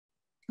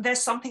there's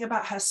something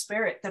about her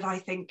spirit that I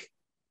think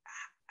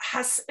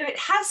has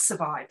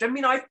survived. I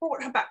mean, I've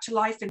brought her back to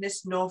life in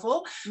this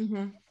novel,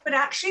 but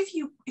actually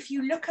if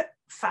you look at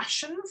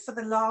fashion for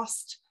the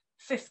last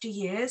 50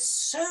 years,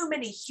 so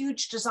many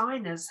huge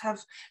designers have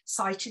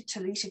cited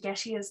Talitha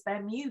Getty as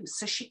their muse,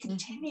 so she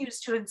continues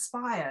to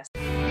inspire.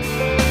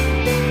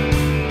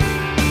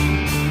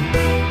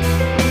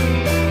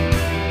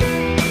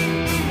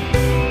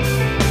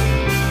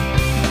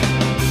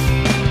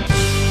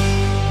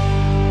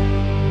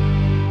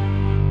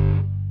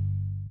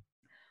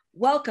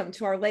 Welcome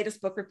to our latest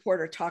Book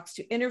Reporter Talks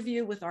to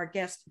interview with our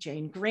guest,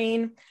 Jane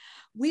Green.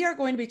 We are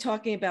going to be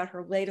talking about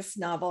her latest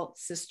novel,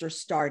 Sister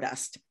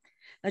Stardust.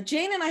 Now,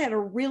 Jane and I had a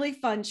really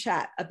fun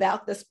chat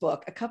about this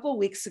book a couple of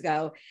weeks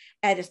ago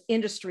at an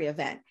industry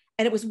event.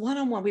 And it was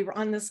one-on-one. We were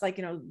on this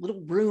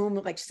little room,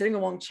 sitting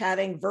along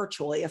chatting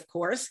virtually, of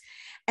course.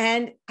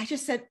 And I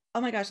just said,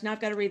 oh my gosh, now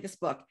I've got to read this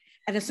book.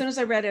 And as soon as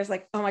I read it, I was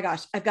like, oh my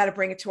gosh, I've got to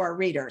bring it to our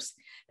readers,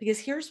 because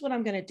here's what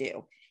I'm going to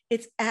do.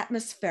 It's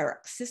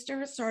atmospheric.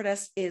 Sister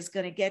Stardust is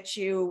going to get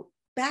you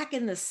back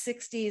in the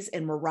 60s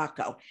in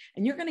Morocco.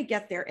 And you're going to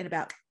get there in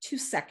about 2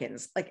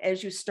 seconds,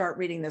 as you start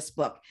reading this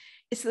book.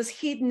 It's those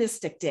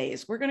hedonistic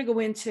days. We're going to go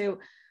into,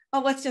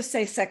 let's just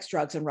say sex,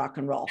 drugs, and rock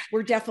and roll.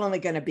 We're definitely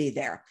going to be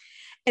there.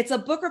 It's a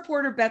Book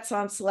Reporter Bets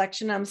on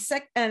selection. I'm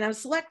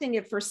selecting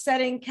it for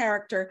setting,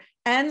 character,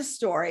 and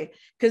story,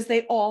 because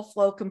they all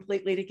flow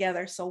completely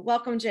together. So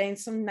welcome, Jane.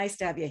 So nice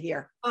to have you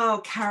here.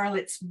 Oh, Carol,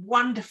 it's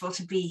wonderful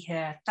to be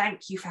here.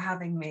 Thank you for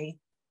having me.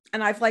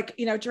 And I've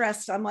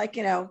dressed. I'm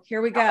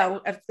here we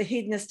go. At the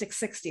hedonistic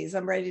 60s.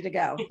 I'm ready to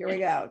go. Here we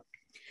go.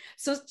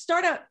 So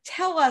start out.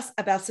 Tell us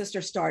about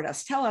Sister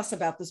Stardust. Tell us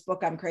about this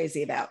book I'm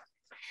crazy about.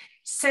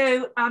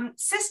 So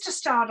Sister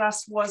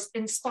Stardust was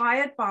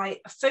inspired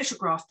by a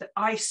photograph that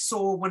I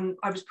saw when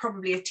I was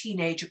probably a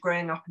teenager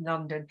growing up in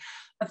London,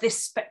 of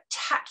this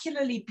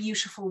spectacularly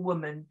beautiful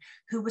woman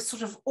who was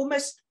sort of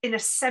almost in a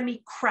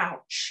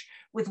semi-crouch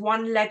with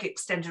one leg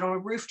extended on a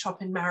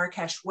rooftop in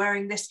Marrakesh,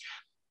 wearing this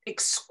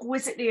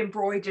exquisitely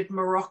embroidered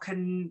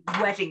Moroccan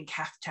wedding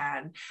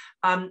caftan.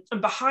 And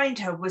behind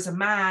her was a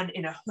man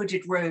in a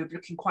hooded robe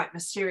looking quite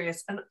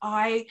mysterious. And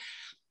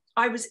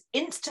I was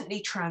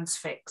instantly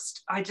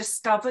transfixed. I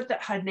discovered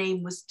that her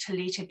name was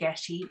Talitha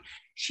Getty.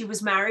 She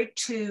was married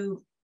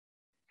to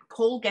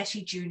Paul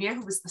Getty Jr.,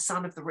 who was the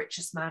son of the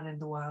richest man in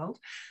the world.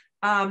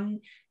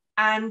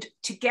 And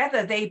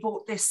together they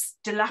bought this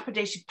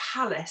dilapidated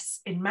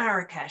palace in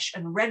Marrakesh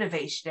and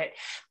renovated it.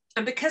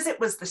 And because it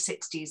was the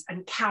 60s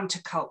and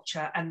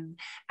counterculture,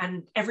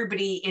 and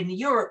everybody in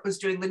Europe was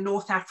doing the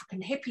North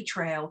African hippie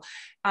trail,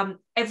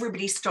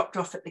 everybody stopped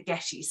off at the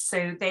Gettys.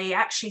 So they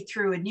actually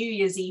threw a New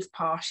Year's Eve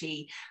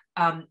party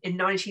in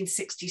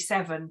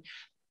 1967.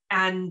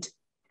 And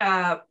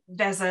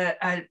there's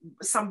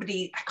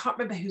somebody, I can't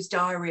remember whose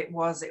diary it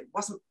was. It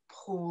wasn't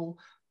Paul,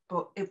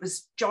 but it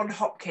was John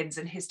Hopkins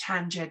in his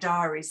Tangier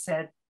diary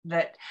said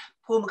that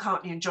Paul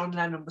McCartney and John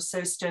Lennon were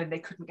so stoned they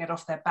couldn't get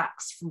off their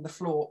backs from the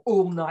floor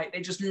all night.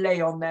 They just lay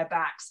on their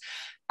backs.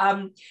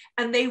 And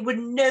they were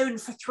known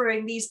for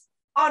throwing these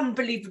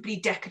unbelievably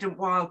decadent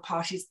wild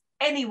parties.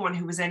 Anyone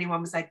who was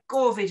anyone was there.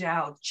 Gore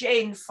Vidal,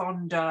 Jane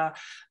Fonda,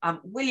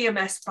 William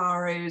S.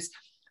 Burroughs,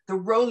 the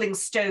Rolling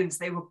Stones.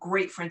 They were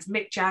great friends.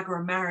 Mick Jagger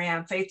and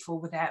Marianne Faithfull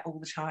were there all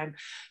the time.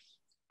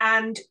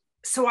 And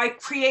so I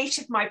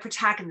created my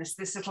protagonist,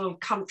 this little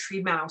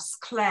country mouse,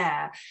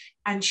 Claire,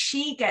 and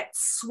she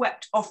gets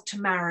swept off to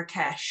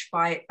Marrakesh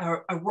by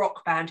a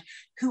rock band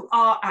who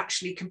are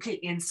actually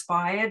completely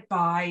inspired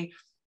by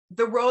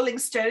the Rolling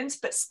Stones,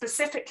 but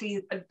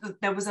specifically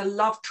there was a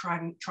love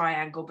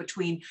triangle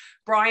between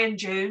Brian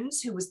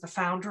Jones, who was the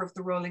founder of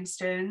the Rolling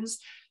Stones,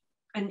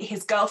 and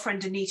his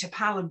girlfriend Anita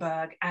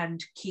Pallenberg,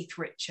 and Keith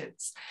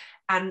Richards.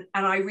 And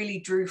I really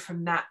drew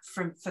from that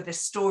for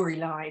this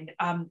storyline.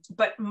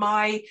 But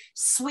my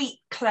sweet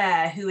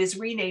Claire, who is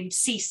renamed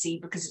Cece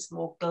because it's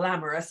more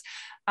glamorous,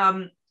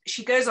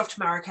 she goes off to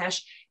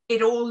Marrakesh.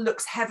 It all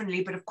looks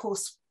heavenly, but of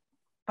course,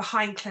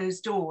 behind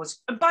closed doors.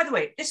 And by the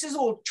way, this is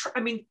all true. I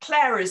mean,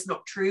 Claire is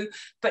not true,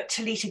 but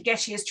Talitha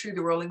Getty is true,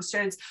 the Rolling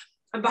Stones.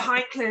 And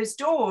behind closed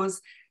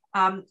doors,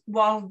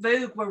 while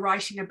Vogue was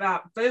writing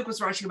about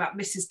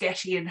Mrs.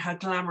 Getty and her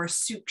glamorous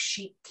souk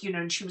chic,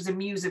 and she was a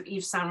muse of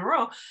Yves Saint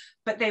Laurent,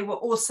 but they were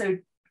also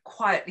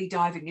quietly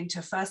diving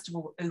into, first of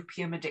all,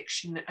 opium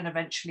addiction and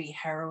eventually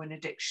heroin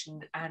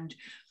addiction. And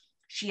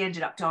she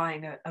ended up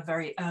dying a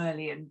very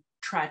early and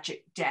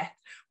tragic death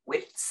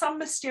with some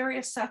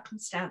mysterious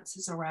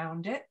circumstances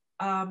around it.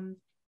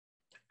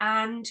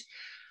 And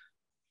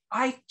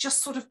I've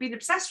just sort of been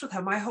obsessed with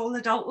her my whole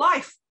adult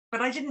life,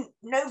 but I didn't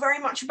know very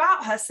much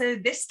about her. So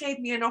this gave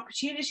me an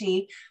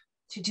opportunity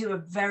to do a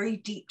very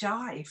deep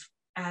dive,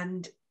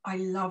 and I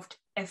loved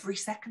every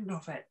second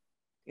of it.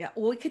 Yeah,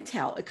 well, we can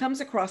tell. It comes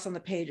across on the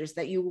pages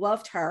that you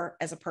loved her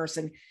as a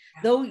person,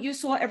 though you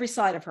saw every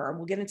side of her, and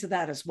we'll get into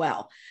that as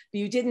well. But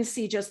you didn't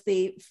see just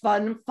the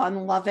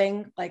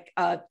fun-loving, like,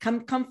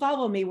 come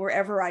follow me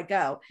wherever I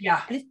go.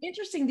 Yeah. And it's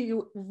interesting that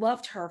you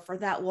loved her for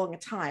that long a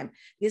time,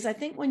 because I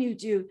think when you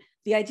do,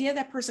 the idea of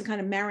that person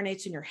kind of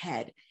marinates in your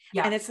head.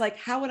 Yeah. And it's like,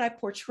 how would I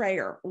portray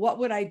her? What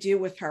would I do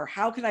with her?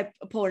 How could I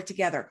pull her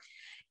together?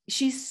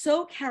 She's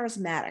so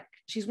charismatic.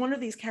 She's one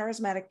of these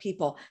charismatic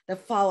people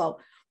that follow.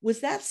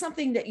 Was that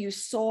something that you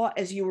saw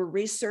as you were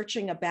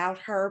researching about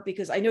her?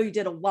 Because I know you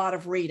did a lot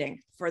of reading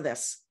for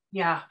this.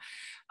 Yeah.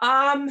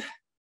 I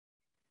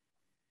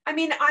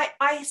mean,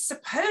 I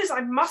suppose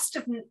I must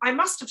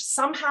have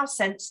somehow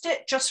sensed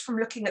it just from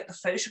looking at the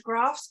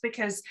photographs,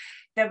 because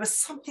there was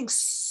something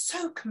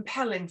so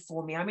compelling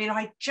for me. I mean,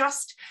 I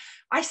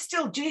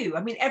still do.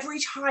 I mean, every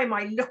time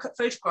I look at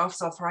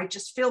photographs of her, I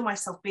just feel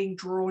myself being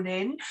drawn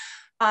in.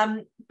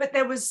 But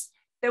there was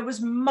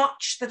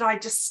much that I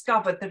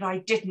discovered that I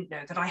didn't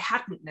know, that I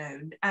hadn't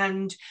known.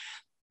 And,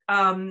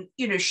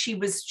 you know, she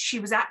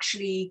was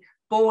actually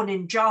born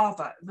in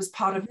Java. It was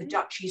part of the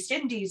Dutch East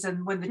Indies.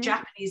 And when the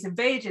Japanese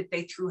invaded,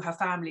 they threw her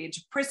family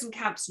into prison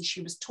camps and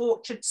she was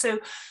tortured. So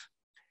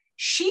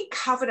she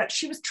covered up,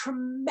 she was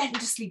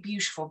tremendously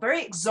beautiful,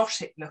 very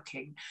exotic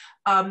looking,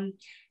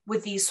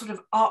 with these sort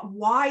of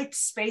wide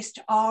spaced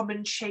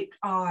almond-shaped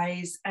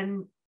eyes.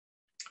 And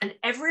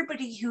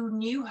everybody who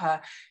knew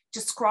her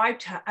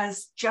described her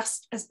as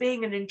just as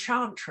being an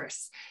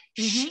enchantress.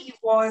 She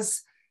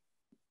was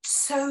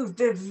so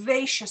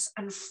vivacious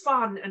and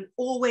fun and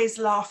always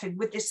laughing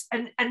with this,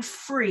 and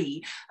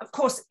free. Of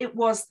course, it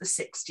was the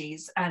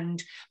 60s,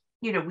 and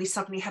you know, we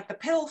suddenly had the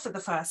pill for the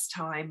first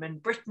time,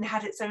 and Britain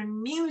had its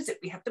own music.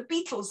 We had the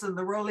Beatles and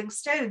the Rolling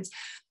Stones.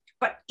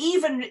 But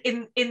even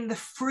in the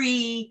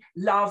free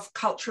love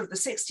culture of the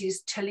 60s,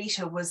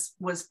 Talitha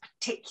was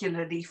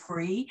particularly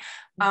free.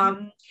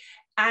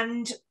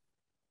 And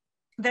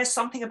there's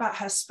something about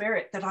her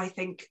spirit that I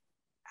think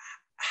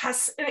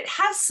has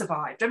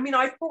survived. I mean,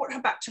 I've brought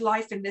her back to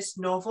life in this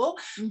novel,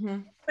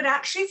 but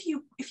actually,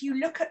 if you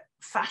look at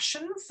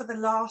fashion for the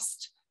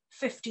last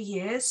 50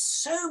 years,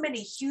 so many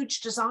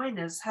huge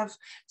designers have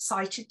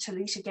cited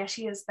Talitha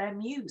Getty as their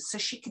muse. So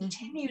she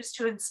continues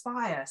to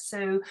inspire.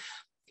 So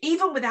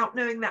even without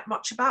knowing that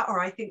much about her,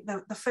 I think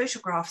the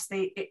photographs,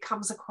 it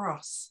comes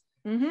across.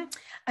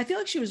 I feel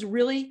like she was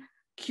really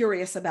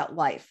curious about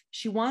life.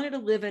 She wanted to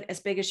live it as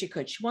big as she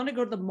could. She wanted to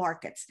go to the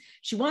markets.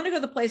 She wanted to go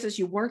to the places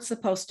you weren't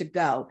supposed to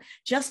go,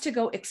 just to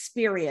go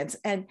experience.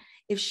 And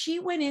if she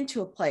went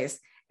into a place,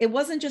 it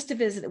wasn't just to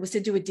visit, it was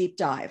to do a deep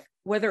dive.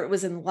 Whether it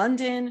was in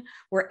London,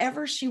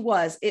 wherever she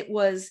was, it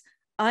was,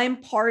 I'm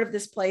part of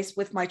this place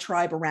with my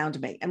tribe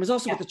around me. And was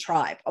also with the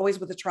tribe, always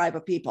with a tribe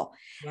of people.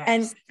 Yes.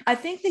 And I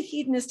think the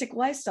hedonistic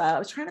lifestyle, I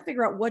was trying to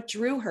figure out what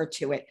drew her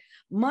to it.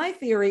 My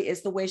theory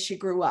is the way she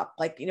grew up,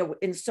 like, you know,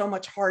 in so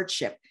much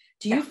hardship.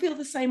 Do you feel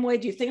the same way?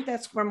 Do you think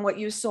that's from what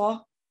you saw?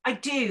 I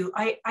do.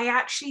 I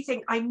actually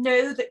think, I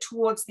know that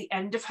towards the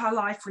end of her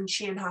life, when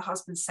she and her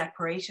husband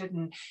separated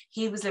and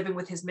he was living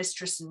with his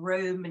mistress in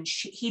Rome, and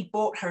he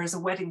bought her as a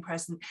wedding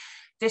present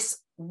this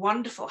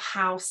wonderful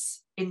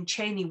house in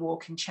Cheyne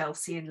Walk in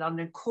Chelsea in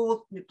London,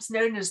 it was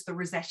known as the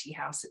Rossetti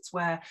House. It's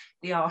where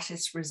the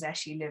artist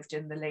Rossetti lived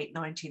in the late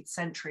 19th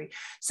century.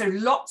 So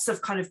lots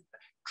of kind of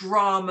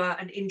drama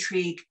and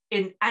intrigue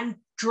and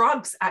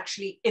drugs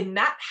actually in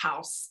that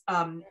house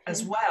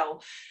as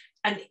well.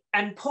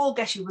 And Paul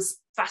Getty was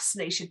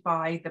fascinated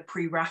by the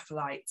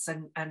pre-Raphaelites,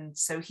 and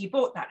so he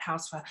bought that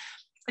house for her.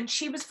 And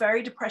she was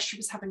very depressed. She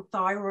was having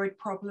thyroid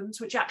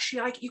problems, which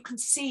actually, like, you can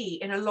see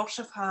in a lot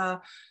of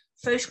her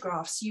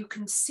photographs. You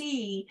can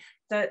see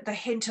the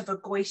hint of a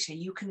goiter.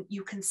 You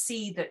can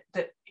see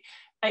that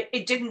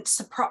it didn't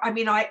surprise. I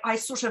mean, I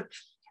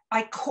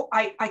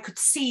could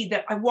see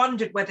that. I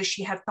wondered whether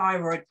she had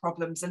thyroid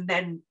problems, and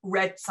then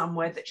read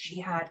somewhere that she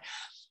had.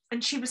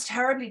 And she was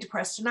terribly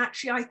depressed. And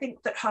actually, I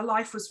think that her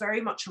life was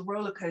very much a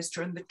roller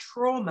coaster, and the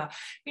trauma. I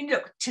mean,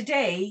 look,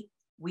 today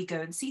we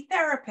go and see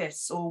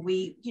therapists, or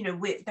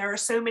there are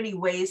so many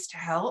ways to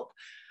help.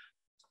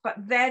 But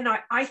then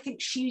I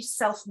think she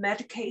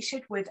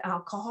self-medicated with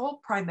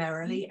alcohol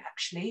primarily,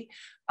 actually.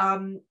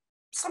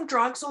 Some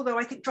drugs, although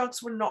I think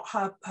drugs were not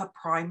her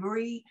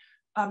primary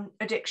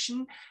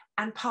addiction,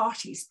 and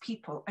parties,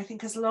 people. I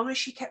think as long as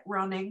she kept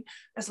running,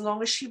 as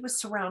long as she was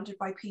surrounded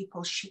by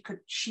people,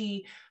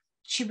 she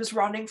was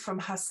running from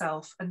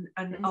herself,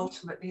 and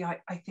ultimately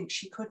I think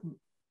she couldn't.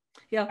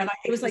 Yeah, and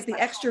it was like the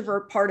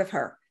extrovert part of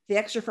her. The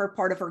extrovert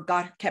part of her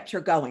kept her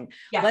going.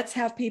 Yeah. Let's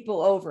have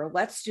people over.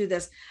 Let's do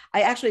this.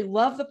 I actually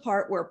love the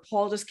part where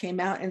Paul just came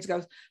out and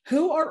goes,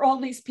 "Who are all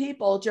these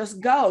people?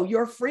 Just go.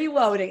 You're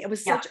freeloading." It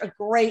was such a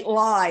great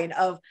line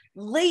of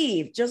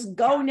leave, just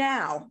go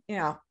now.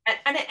 Yeah.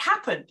 And it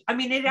happened. I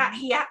mean,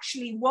 he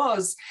actually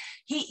was.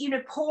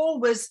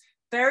 Paul was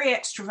very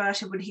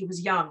extroverted when he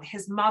was young.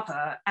 His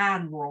mother,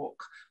 Anne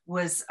Rourke,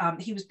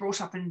 he was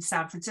brought up in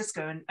San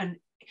Francisco, and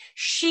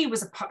she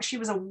was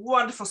a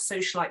wonderful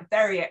socialite,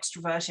 very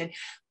extroverted.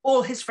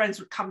 All his friends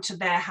would come to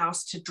their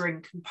house to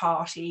drink and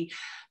party.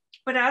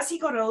 But as he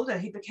got older,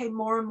 he became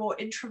more and more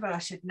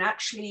introverted. And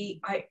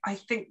actually, I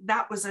think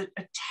that was a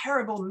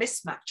terrible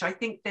mismatch. I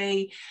think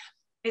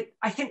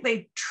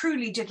they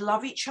truly did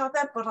love each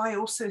other, but I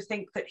also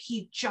think that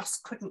he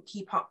just couldn't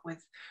keep up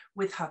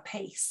with her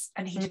pace,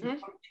 and he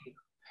didn't want to.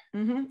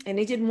 And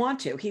he didn't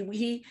want to.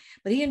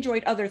 But he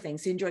enjoyed other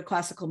things. He enjoyed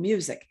classical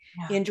music.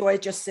 Yeah. He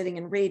enjoyed just sitting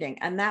and reading,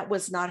 and that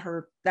was not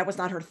her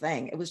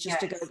thing. It was just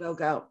to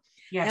go.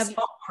 Yes,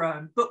 opera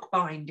and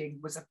bookbinding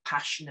was a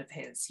passion of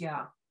his.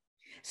 Yeah.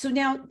 So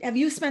now, have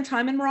you spent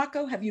time in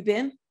Morocco? Have you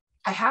been?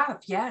 I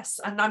have, yes,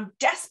 and I'm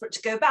desperate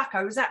to go back.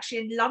 I was actually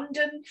in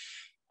London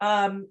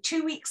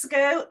 2 weeks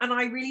ago, and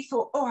I really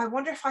thought, I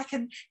wonder if I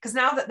can, because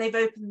now that they've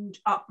opened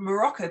up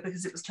Morocco,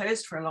 because it was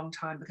closed for a long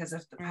time because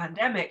of the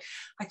pandemic,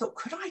 I thought,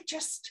 could I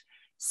just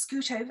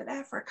scoot over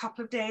there for a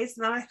couple of days?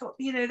 And then I thought,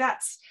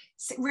 that's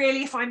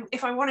really, if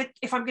I'm going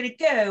to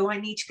go, I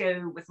need to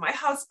go with my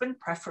husband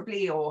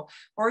preferably, or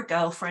a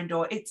girlfriend,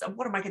 or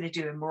what am I going to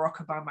do in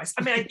Morocco by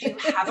myself? I mean, I do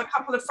have a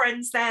couple of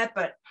friends there,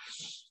 but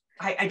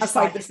I just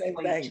like the same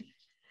thing.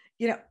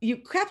 You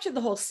captured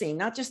the whole scene,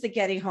 not just the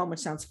getting home, which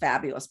sounds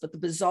fabulous, but the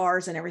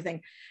bazaars and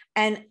everything.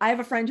 And I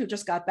have a friend who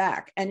just got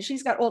back, and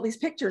she's got all these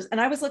pictures.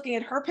 And I was looking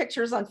at her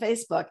pictures on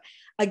Facebook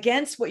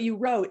against what you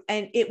wrote.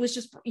 And it was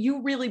just,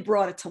 you really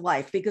brought it to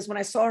life, because when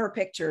I saw her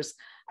pictures,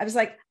 I was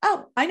like,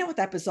 oh, I know what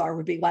that bazaar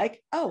would be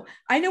like. Oh,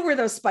 I know where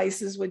those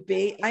spices would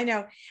be. I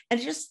know. And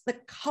just the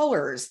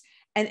colors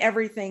and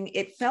everything,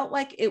 it felt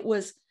like it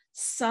was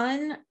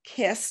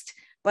sun-kissed,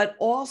 but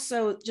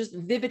also just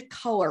vivid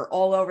color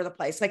all over the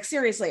place. Like,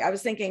 seriously, I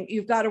was thinking,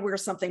 you've got to wear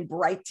something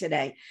bright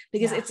today,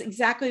 because it's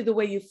exactly the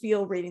way you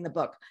feel reading the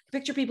book.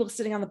 Picture people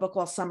sitting on the book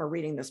all summer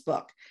reading this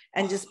book,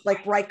 and just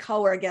like bright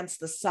color against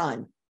the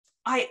sun.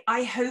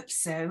 I hope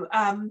so.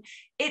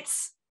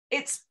 It's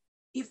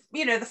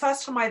the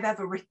first time I've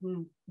ever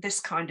written this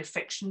kind of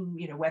fiction,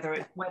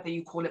 whether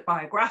you call it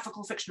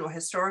biographical fiction or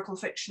historical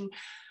fiction,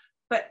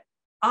 but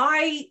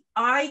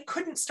I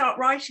couldn't start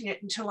writing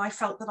it until I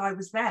felt that I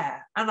was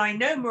there. And I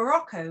know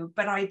Morocco,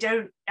 but I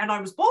don't, and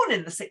I was born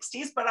in the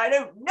 60s, but I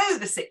don't know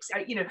the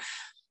 60s,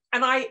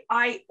 and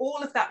I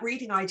all of that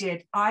reading I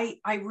did, I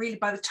really,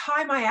 by the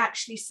time I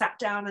actually sat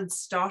down and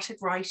started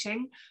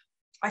writing,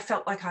 I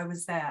felt like I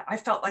was there. I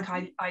felt like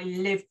I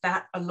lived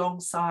that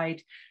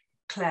alongside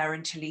Claire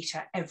and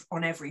Talitha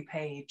on every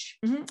page.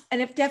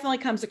 And it definitely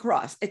comes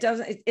across.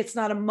 It's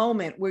not a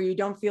moment where you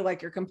don't feel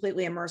like you're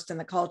completely immersed in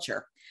the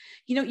culture.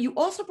 You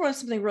also brought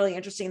something really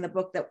interesting in the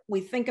book that we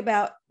think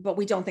about, but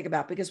we don't think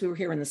about because we were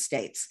here in the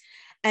States.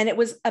 And it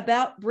was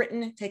about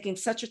Britain taking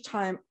such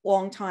a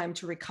long time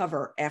to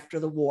recover after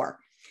the war,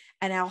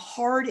 and how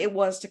hard it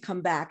was to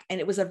come back. And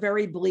it was a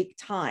very bleak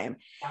time.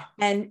 Yeah.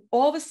 And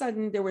all of a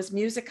sudden there was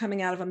music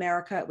coming out of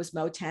America. It was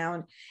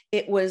Motown.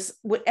 It was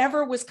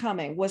whatever was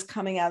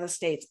coming out of the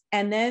States.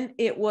 And then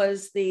it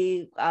was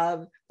the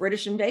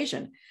British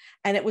invasion,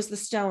 and it was the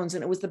Stones,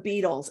 and it was the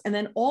Beatles. And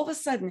then all of a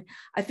sudden,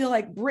 I feel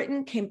like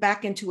Britain came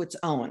back into its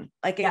own.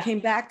 Like it came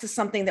back to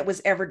something that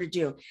was ever to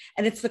do.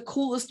 And it's the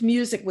coolest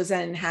music was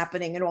then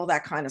happening and all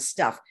that kind of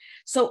stuff.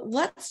 So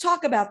let's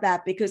talk about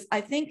that, because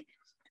I think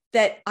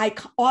that I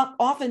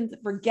often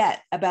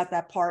forget about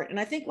that part. And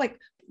I think, like,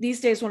 these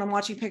days when I'm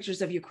watching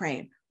pictures of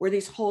Ukraine, where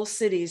these whole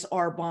cities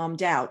are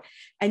bombed out,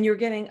 and you're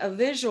getting a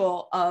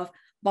visual of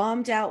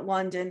bombed out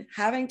London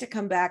having to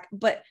come back,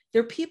 but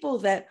there are people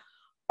that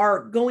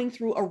are going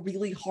through a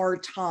really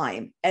hard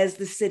time as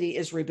the city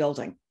is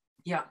rebuilding.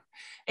 Yeah,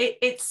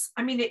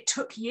 it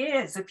took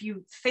years. If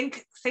you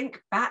think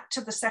back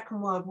to the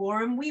Second World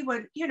War, and we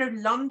were,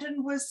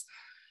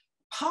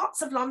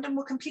 parts of London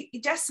were completely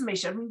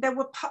decimated. I mean, there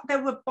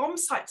were bomb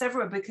sites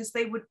everywhere, because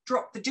they would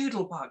drop the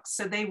doodle bugs.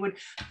 So the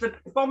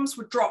bombs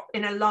would drop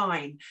in a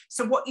line.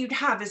 So what you'd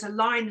have is a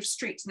line of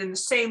streets, and in the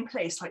same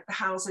place, like, the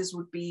houses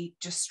would be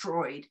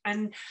destroyed.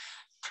 And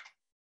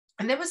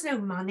there was no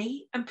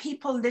money, and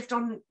people lived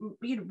on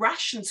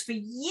rations for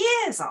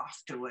years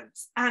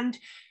afterwards. And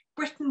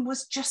Britain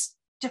was just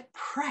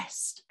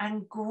depressed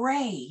and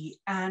grey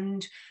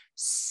and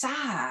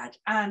sad.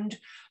 And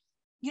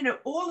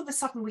all of a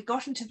sudden we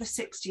got into the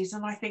 60s,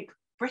 and I think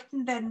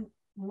Britain then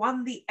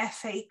won the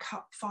FA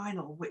Cup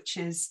final,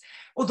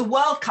 or the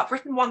World Cup.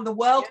 Britain won the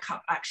World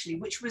Cup, actually,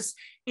 which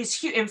is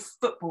huge in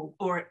football,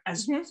 or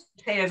as they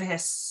say over here,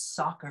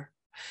 soccer.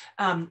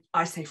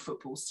 I say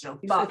football still,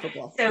 but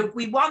football. So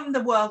we won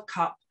the World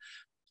Cup,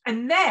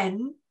 and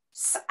then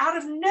out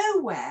of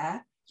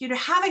nowhere,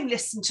 having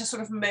listened to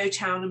sort of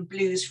Motown and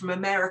blues from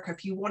America,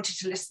 if you wanted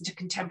to listen to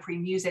contemporary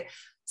music,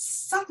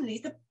 suddenly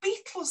the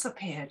Beatles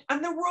appeared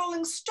and the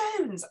Rolling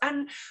Stones,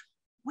 and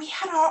we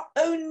had our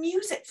own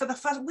music for the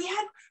first.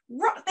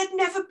 There'd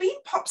never been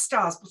pop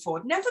stars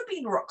before, never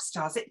been rock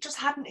stars. It just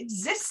hadn't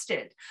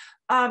existed,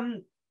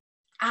 and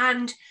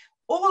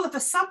all of a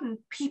sudden,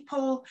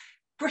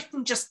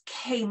 Britain just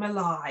came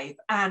alive,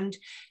 and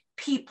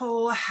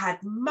people had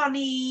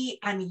money,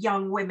 and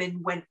young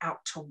women went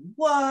out to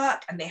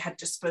work, and they had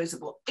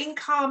disposable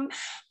income.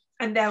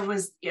 And there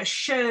was a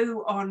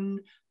show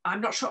on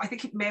I'm not sure, I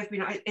think it may have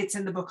been, it's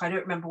in the book, I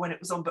don't remember when it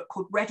was on, but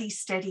called Ready,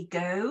 Steady,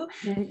 Go.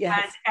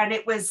 Yes. And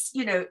it was,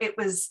 you know, it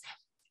was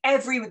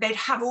they'd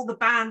have all the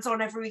bands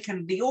on every week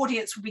and the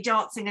audience would be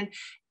dancing. And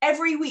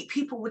every week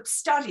people would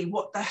study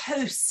what the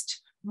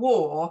host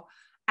wore.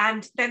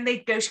 And then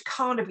they'd go to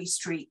Carnaby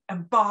Street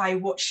and buy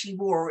what she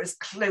wore as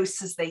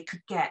close as they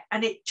could get.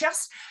 And it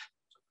just,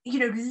 you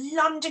know,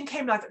 London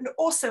came alive. And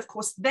also, of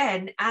course,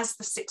 then as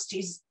the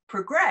 60s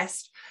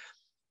progressed,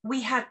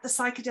 we had the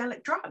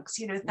psychedelic drugs,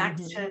 you know,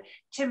 thanks to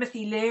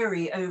Timothy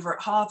Leary over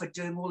at Harvard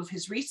doing all of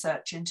his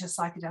research into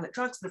psychedelic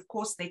drugs. And of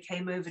course, they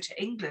came over to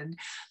England.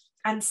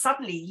 And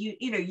suddenly,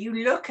 you know,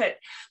 you look at,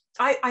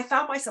 I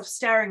found myself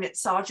staring at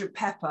Sergeant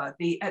Pepper,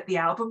 at the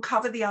album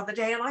cover the other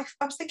day, and I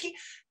was thinking,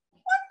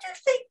 wonder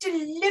if they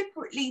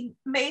deliberately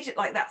made it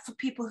like that for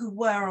people who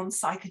were on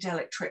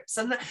psychedelic trips.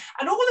 And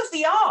all of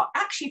the art,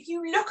 actually, if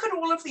you look at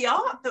all of the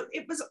art,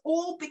 it was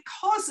all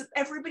because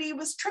everybody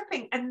was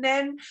tripping. And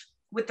then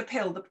with the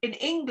pill, in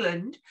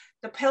England,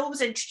 the pill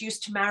was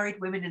introduced to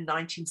married women in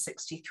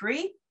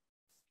 1963.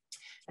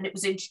 And it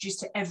was introduced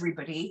to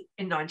everybody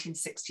in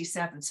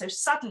 1967. So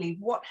suddenly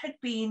what had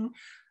been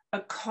a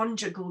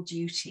conjugal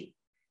duty,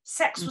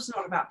 sex was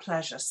not about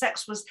pleasure.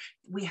 Sex was,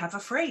 we have a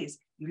phrase,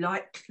 you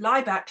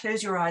lie back,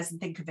 close your eyes and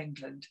think of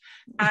England.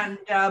 And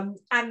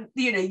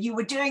you know, you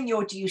were doing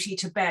your duty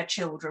to bear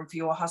children for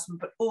your husband,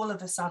 but all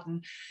of a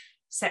sudden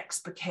sex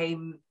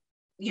became,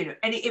 you know,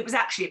 and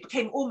it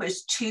became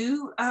almost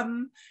too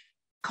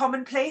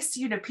commonplace.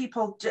 You know,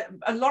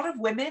 a lot of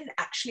women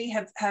actually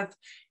have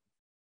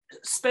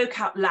spoke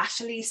out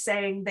latterly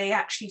saying they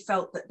actually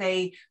felt that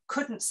they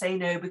couldn't say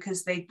no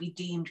because they'd be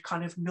deemed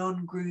kind of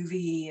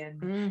non-groovy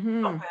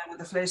and not going with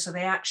the flow. So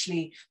they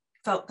actually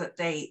felt that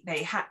they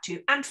had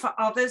to. And for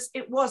others,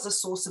 it was a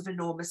source of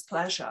enormous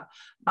pleasure.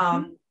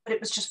 But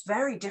it was just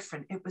very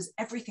different. It was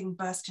everything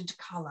burst into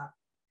color.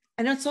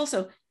 And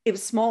it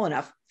was small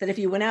enough that if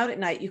you went out at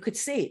night, you could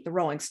see the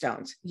Rolling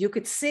Stones. You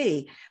could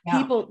see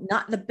people,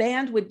 not the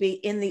band would be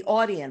in the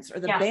audience, or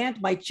the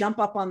band might jump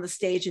up on the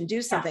stage and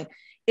do something.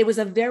 It was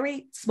a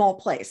very small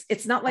place.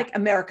 It's not like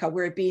America,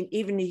 where it being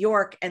even New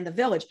York and the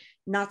Village,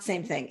 not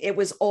same thing. It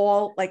was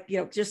all like, you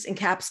know, just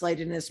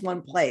encapsulated in this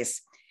one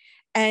place.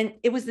 And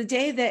it was the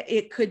day that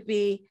it could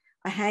be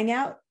a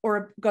hangout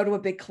or go to a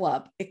big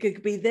club. It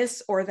could be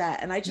this or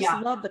that. And I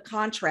just love the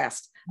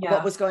contrast of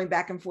what was going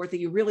back and forth that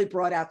you really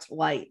brought out to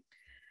light.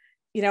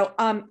 You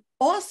know,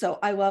 also,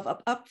 I love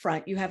up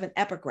front, you have an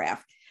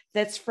epigraph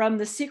that's from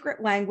The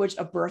Secret Language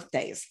of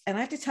Birthdays. And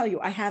I have to tell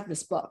you, I have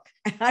this book.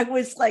 And I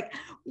was like,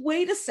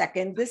 wait a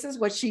second, this is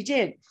what she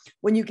did.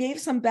 When you gave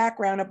some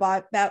background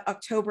about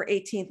October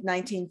 18th,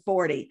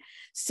 1940.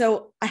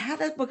 So I had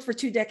that book for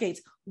 2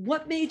 decades.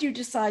 What made you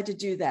decide to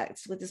do that?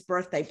 It's with this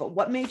birthday, but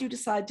what made you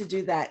decide to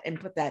do that and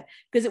put that?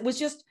 Because it was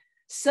just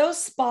so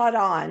spot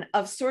on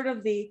of sort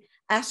of the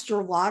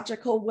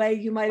astrological way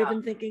you might have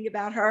been thinking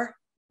about her.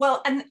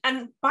 Well, and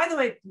by the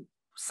way,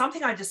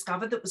 something I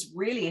discovered that was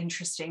really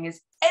interesting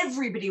is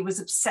everybody was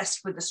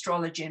obsessed with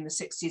astrology in the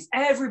 60s.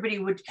 Everybody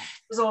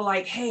was all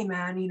like, hey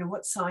man, you know,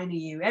 what sign are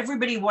you?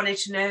 Everybody wanted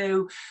to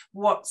know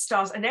what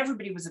stars, and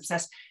everybody was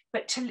obsessed.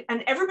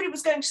 And everybody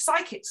was going to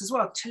psychics as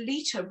well.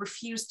 Talitha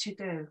refused to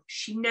go.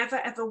 She never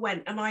ever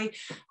went. And I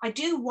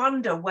do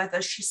wonder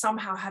whether she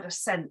somehow had a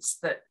sense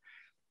that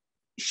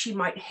she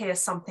might hear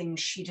something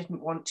she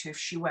didn't want to if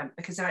she went,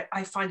 because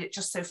I find it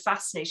just so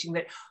fascinating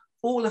that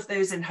all of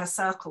those in her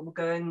circle were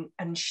going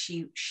and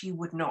she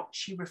would not,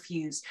 she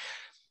refused.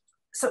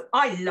 So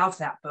I love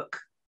that book,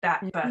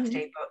 that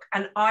birthday book.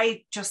 And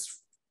I just,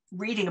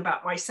 reading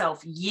about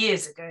myself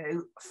years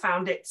ago,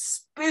 found it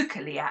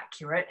spookily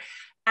accurate.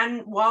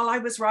 And while I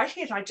was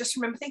writing it, I just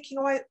remember thinking,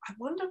 oh, I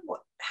wonder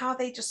how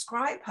they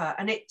describe her.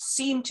 And it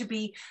seemed to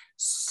be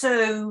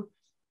so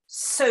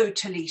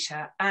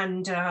Talitha.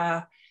 And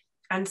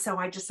so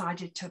I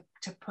decided to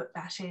put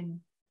that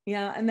in.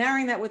 Yeah, and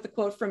marrying that with the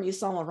quote from Yves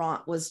Saint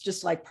Laurent was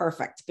just like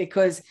perfect,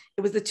 because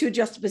it was the two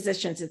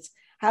juxtapositions. It's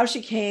how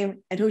she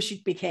came and who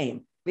she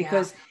became,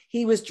 because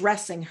he was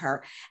dressing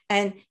her.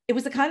 And it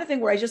was the kind of thing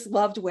where I just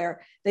loved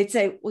where they'd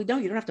say, well, no,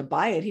 you don't have to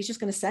buy it. He's just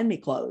going to send me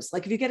clothes.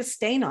 Like if you get a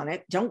stain on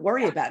it, don't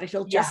worry about it.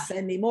 He'll just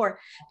send me more.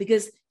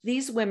 Because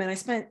these women, I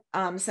spent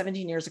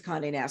 17 years at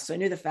Condé Nast, so I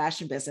knew the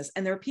fashion business.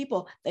 And there are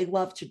people, they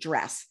love to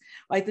dress.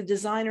 Like the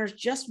designers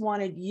just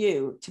wanted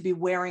you to be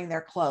wearing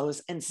their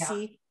clothes and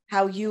see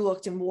how you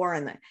looked and wore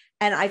in them.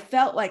 And I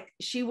felt like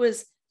she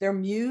was their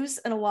muse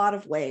in a lot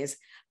of ways,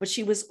 but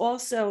she was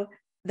also,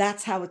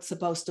 that's how it's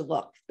supposed to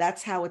look.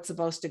 That's how it's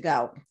supposed to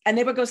go. And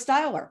they would go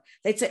style her.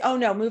 They'd say, oh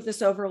no, move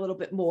this over a little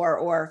bit more,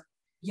 or.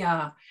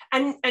 Yeah.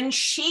 And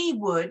she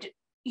would,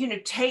 you know,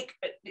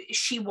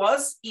 she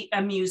was a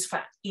muse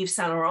for Yves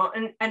Saint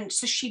Laurent. And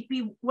so she'd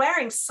be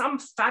wearing some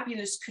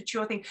fabulous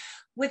couture thing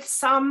with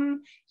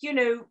some, you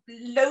know,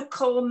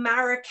 local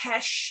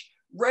Marrakesh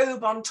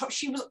robe on top.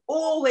 She was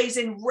always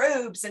in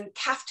robes and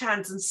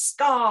caftans and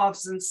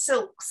scarves and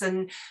silks,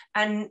 and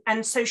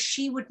so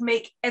she would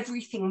make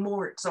everything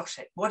more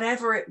exotic.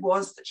 Whatever it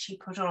was that she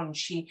put on,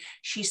 she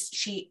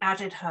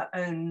added her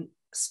own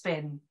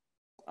spin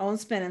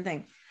And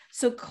thing.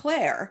 So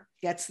Claire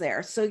gets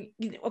there. So,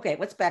 okay,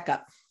 let's back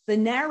up. The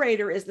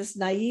narrator is this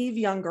naive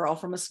young girl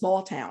from a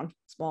small town,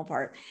 small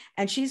part,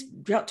 and she's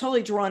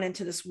totally drawn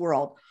into this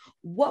world.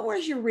 What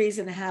was your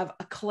reason to have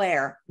a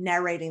Claire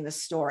narrating the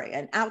story,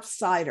 an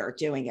outsider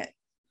doing it?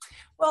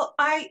 Well,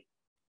 I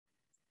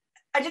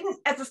didn't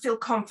ever feel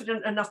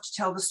confident enough to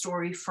tell the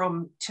story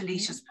from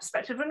Talitha's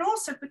perspective, and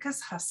also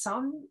because her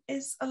son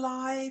is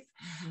alive.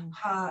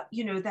 Her,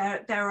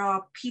 there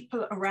are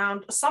people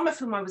around, some of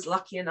whom I was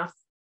lucky enough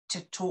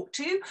to talk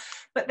to,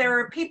 but there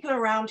are people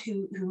around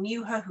who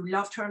knew her, who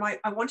loved her, and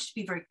I wanted to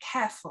be very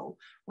careful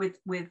with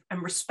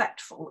and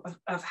respectful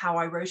of how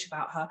I wrote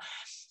about her.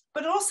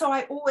 But also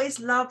I always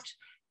loved,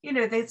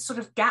 the sort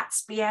of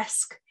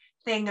Gatsby-esque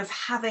thing of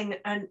having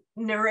a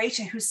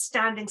narrator who's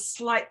standing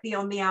slightly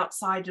on the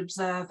outside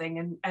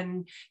observing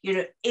and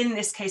in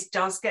this case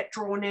does get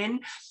drawn in,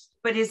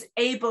 but is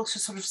able to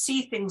sort of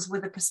see things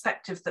with a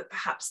perspective that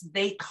perhaps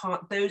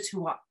those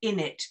who are in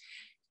it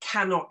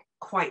cannot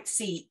quite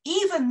see,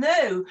 even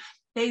though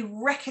they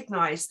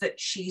recognize that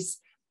she's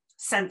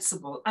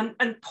sensible.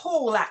 And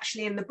Paul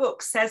actually in the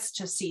book says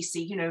to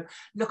Cece,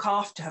 look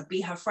after her,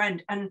 be her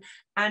friend.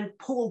 And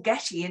Paul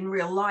Getty in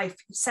real life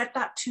said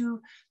that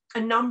to a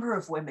number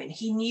of women.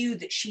 He knew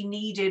that she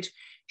needed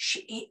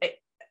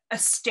a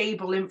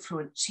stable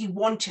influence. He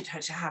wanted her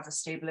to have a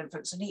stable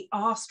influence, and he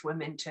asked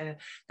women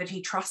that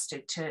he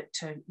trusted to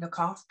look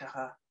after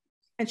her.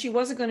 And she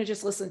wasn't going to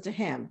just listen to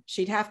him.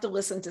 She'd have to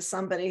listen to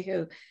somebody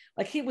who,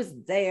 like, he was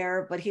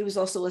there, but he was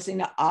also listening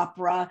to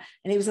opera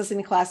and he was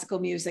listening to classical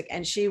music.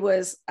 And she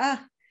was,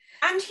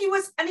 And he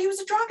was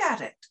a drug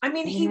addict. I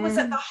mean, he was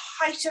at the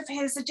height of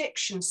his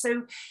addiction.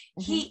 So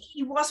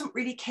he wasn't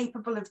really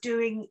capable of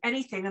doing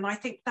anything. And I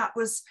think that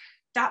was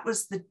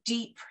the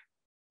deep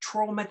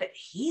trauma that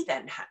he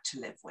then had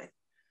to live with,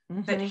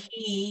 that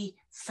he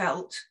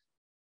felt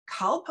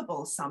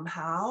culpable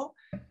somehow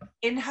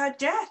in her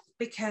death,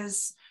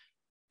 because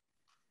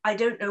I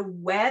don't know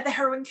where the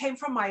heroin came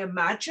from. I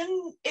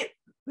imagine it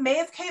may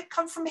have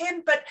come from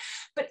him, but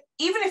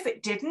even if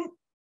it didn't,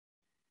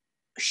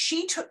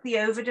 she took the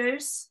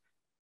overdose.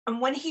 And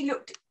when he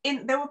looked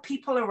in, there were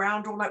people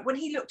around all night. When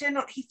he looked in,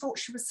 he thought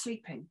she was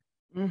sleeping.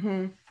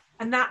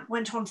 And that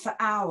went on for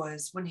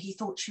hours when he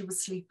thought she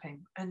was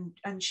sleeping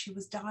and she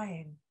was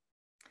dying.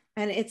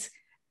 And it's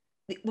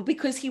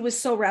because he was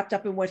so wrapped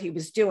up in what he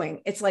was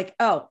doing. It's like,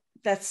 oh,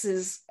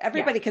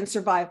 everybody can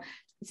survive.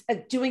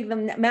 Doing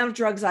the amount of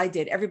drugs I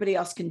did, everybody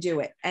else can do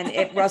it. And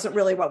it wasn't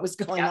really what was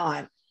going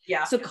on.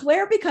 Yeah. So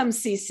Claire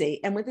becomes Cece,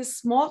 and with this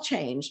small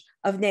change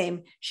of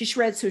name, she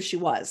shreds who she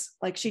was.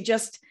 Like, she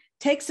just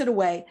takes it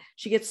away.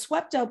 She gets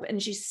swept up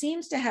and she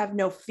seems to have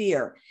no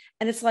fear.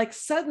 And it's like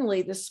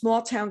suddenly the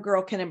small town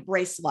girl can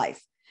embrace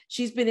life.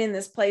 She's been in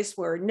this place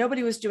where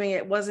nobody was doing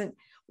it.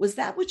 Was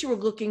that what you were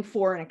looking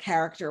for in a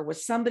character?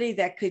 Was somebody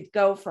that could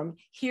go from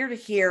here to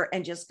here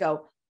and just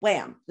go,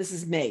 wham, this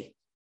is me?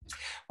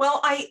 Well,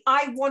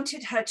 I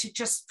wanted her to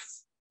just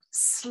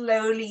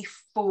slowly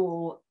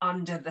fall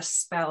under the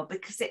spell,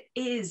 because it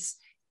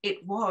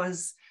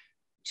was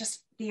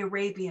just the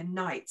Arabian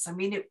Nights. I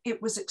mean,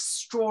 it was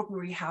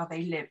extraordinary how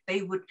they lived.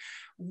 They would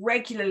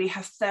regularly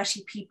have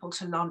 30 people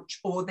to lunch,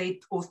 or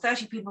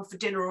 30 people for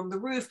dinner on the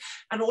roof,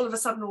 and all of a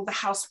sudden all the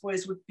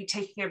houseboys would be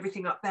taking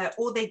everything up there,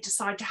 or they'd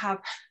decide to have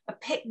a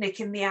picnic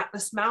in the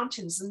Atlas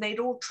Mountains and they'd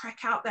all trek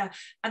out there,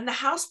 and the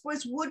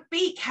houseboys would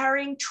be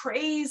carrying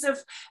trays of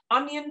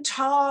onion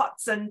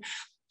tarts and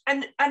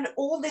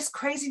all this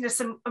craziness.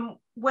 And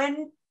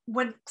when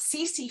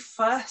Cece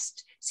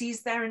first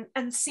sees there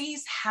and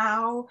sees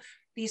how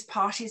these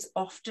parties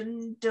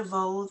often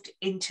devolved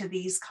into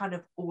these kind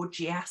of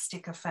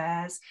orgiastic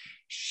affairs,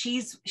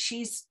 she's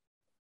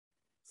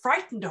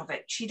frightened of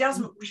it. She's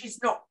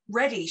not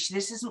ready.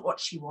 This isn't what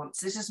she wants.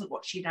 This isn't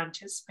what she'd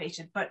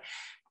anticipated. But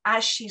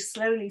as she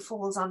slowly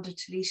falls under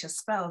Talitha's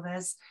spell,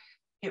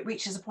 it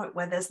reaches a point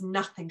where there's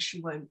nothing she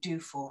won't do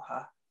for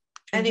her.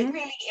 And it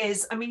really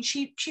is, I mean,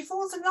 she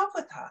falls in love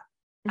with her,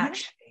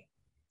 actually.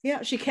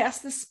 Yeah, she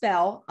casts the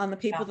spell on the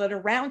people that are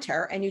around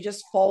her, and you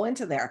just fall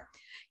into there.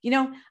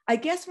 I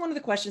guess one of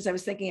the questions I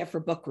was thinking of for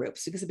book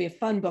groups, because it'd be a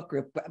fun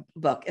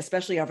book,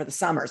 especially over the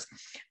summers.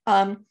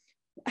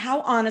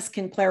 How honest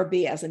can Claire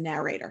be as a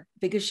narrator?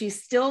 Because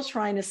she's still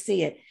trying to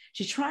see it.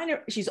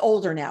 She's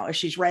older now as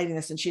she's writing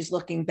this and she's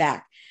looking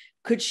back.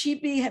 Could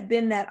she have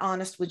been that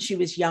honest when she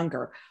was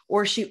younger,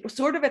 or she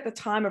sort of at the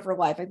time of her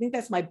life? I think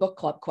that's my book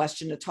club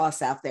question to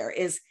toss out there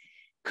is,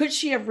 could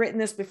she have written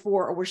this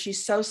before, or was she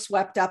so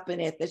swept up in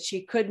it that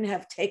she couldn't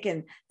have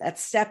taken that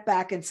step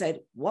back and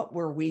said, what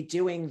were we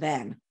doing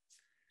then?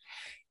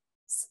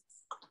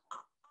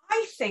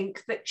 I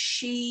think that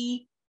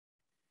she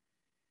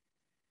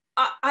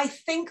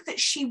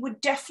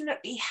would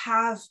definitely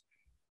have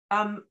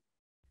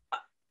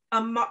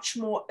a much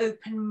more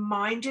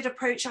open-minded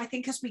approach. I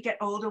think as we get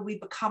older, we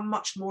become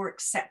much more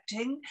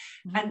accepting,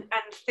 and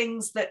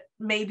things that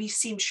maybe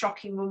seemed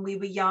shocking when we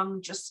were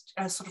young, just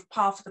sort of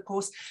par for the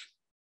course.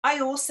 I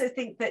also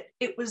think that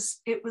it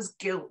was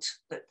guilt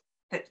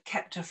that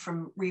kept her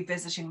from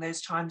revisiting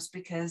those times,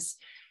 because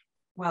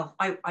well,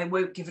 I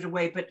won't give it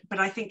away, but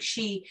I think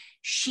she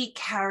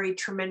carried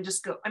tremendous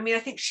guilt. I mean, I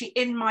think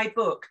in my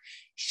book,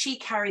 she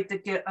carried the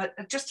guilt,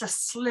 just a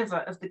sliver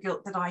of the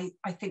guilt that I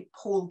think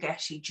Paul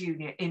Getty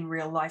Jr. in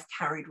real life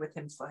carried with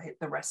him for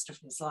the rest of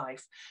his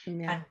life.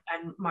 Yeah.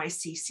 And my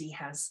CC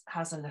has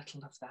a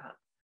little of that.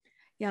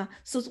 Yeah.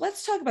 So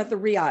let's talk about the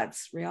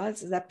riads.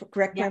 Riads, is that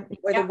correct? Yeah.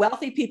 Where the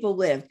wealthy people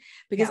lived,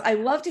 because I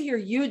love to hear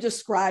you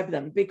describe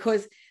them,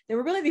 because they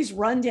were really these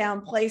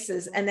rundown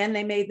places, and then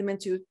they made them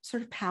into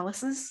sort of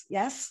palaces.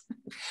 Yes.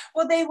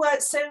 Well, they were.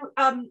 So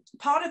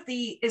part of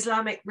the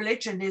Islamic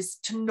religion is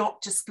to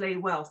not display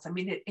wealth. I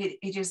mean,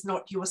 it is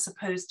not, you are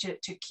supposed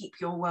to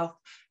keep your wealth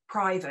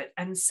private.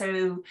 And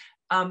so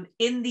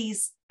in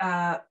these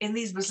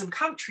Muslim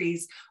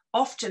countries,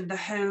 often the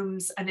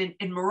homes, and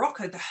in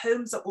Morocco, the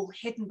homes are all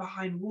hidden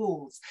behind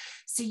walls.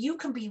 So you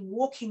can be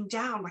walking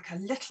down like a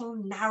little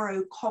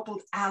narrow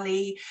cobbled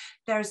alley.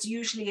 There's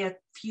usually a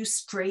few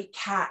stray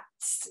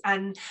cats,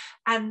 and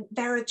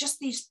there are just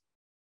these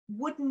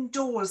wooden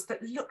doors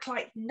that look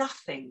like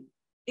nothing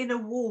in a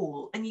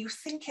wall, and you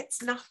think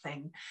it's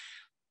nothing.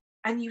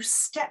 And you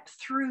step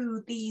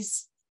through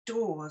these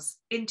doors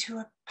into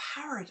a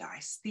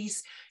paradise,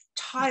 these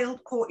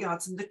tiled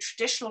courtyards, and the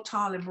traditional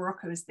tile in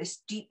Morocco is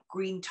this deep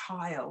green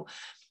tile,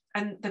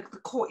 and the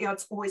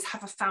courtyards always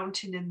have a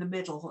fountain in the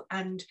middle,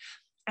 and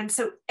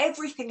so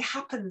everything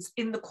happens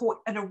in the court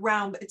and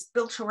around. It's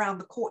built around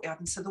the courtyard,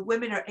 and so the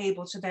women are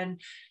able to then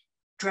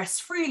dress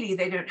freely.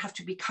 They don't have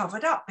to be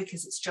covered up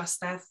because it's just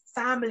their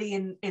family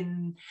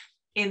in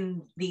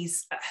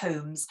these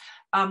homes,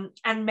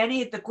 and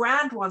many of the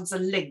grand ones are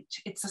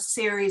linked. It's a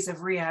series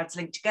of riads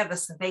linked together,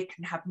 so they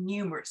can have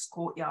numerous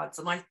courtyards.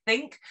 And I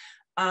think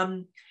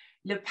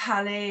Le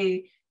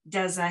Palais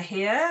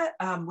d'Azahir,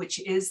 which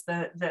is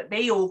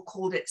they all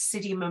called it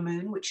Sidi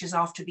Mamoun, which is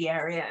after the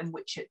area in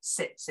which it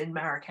sits in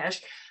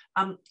Marrakesh.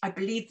 I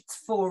believe it's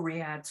 4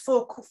 riads,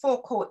 four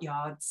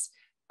courtyards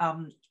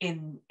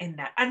in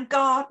that, and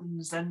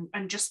gardens,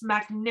 and just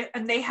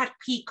and they had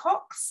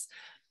peacocks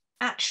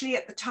actually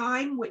at the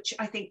time, which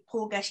I think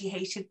Paul Getty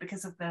hated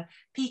because of the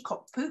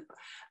peacock poop.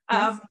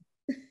 Yes.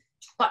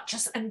 But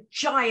just, and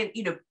giant,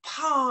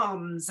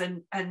 palms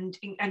and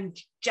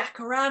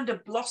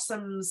jacaranda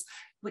blossoms,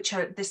 which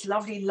are this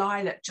lovely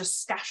lilac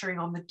just scattering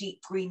on the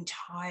deep green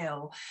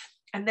tile.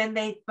 And then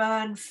they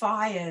burn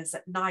fires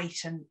at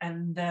night,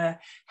 and the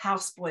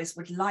houseboys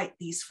would light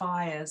these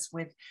fires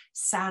with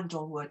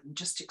sandalwood and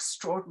just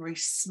extraordinary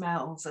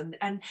smells.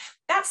 And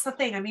that's the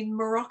thing. I mean,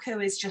 Morocco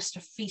is just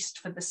a feast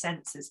for the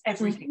senses.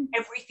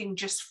 Everything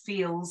just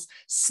feels,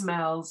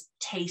 smells,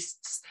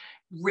 tastes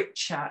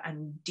richer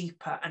and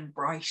deeper and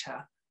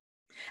brighter.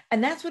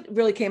 And that's what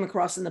really came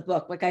across in the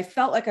book. Like, I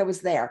felt like I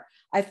was there.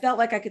 I felt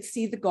like I could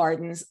see the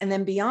gardens. And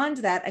then beyond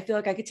that, I feel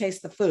like I could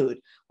taste the food.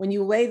 When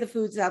you lay the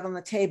foods out on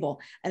the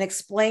table and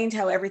explained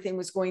how everything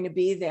was going to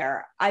be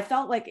there, I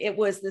felt like it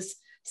was this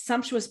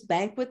sumptuous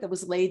banquet that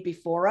was laid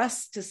before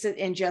us to sit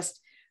and just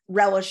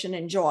relish and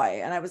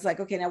enjoy. And I was like,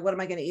 okay, now what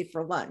am I going to eat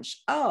for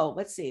lunch? Oh,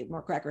 let's see,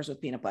 more crackers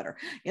with peanut butter.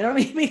 You know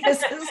what I mean?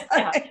 Because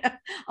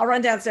I'll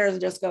run downstairs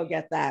and just go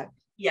get that.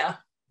 Yeah.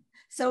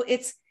 So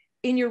it's,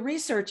 in your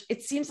research,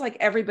 it seems like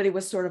everybody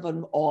was sort of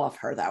in awe of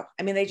her, though.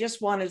 I mean, they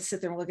just wanted to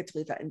sit there and look at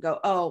Talitha and go,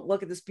 oh,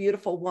 look at this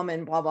beautiful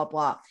woman, blah, blah,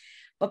 blah.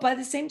 But by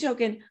the same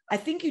token, I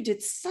think you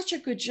did such a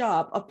good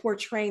job of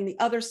portraying the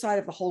other side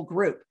of the whole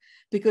group,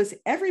 because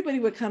everybody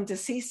would come to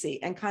Cece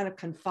and kind of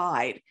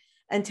confide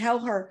and tell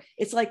her,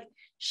 it's like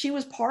she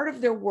was part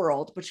of their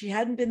world, but she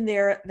hadn't been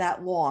there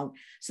that long.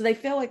 So they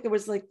feel like there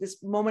was like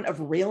this moment of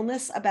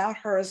realness about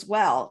her as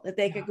well, that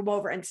they could come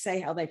over and say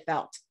how they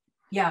felt.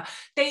 Yeah,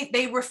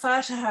 they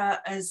refer to her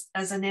as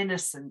an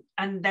innocent,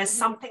 and there's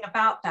something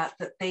about that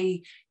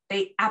they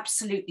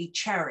absolutely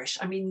cherish.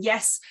 I mean,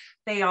 yes,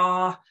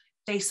 I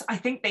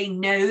think they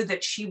know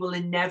that she will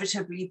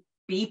inevitably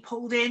be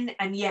pulled in,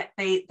 and yet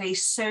they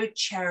so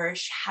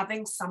cherish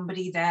having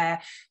somebody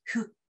there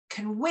who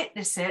can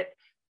witness it,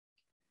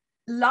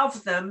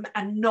 love them,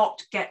 and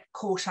not get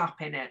caught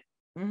up in it.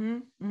 Mm-hmm,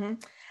 mm-hmm.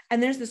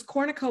 And there's this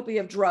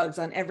cornucopia of drugs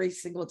on every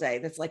single day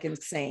that's like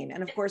insane.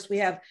 And of course, we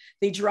have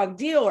the drug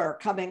dealer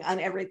coming on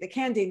the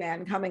candy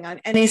man coming on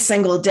any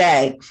single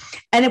day.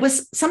 And it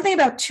was something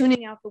about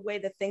tuning out the way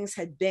that things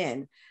had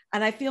been.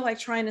 And I feel like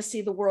trying to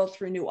see the world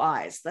through new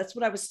eyes. That's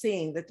what I was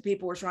seeing that the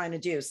people were trying to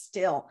do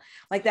still.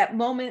 Like that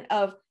moment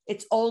of,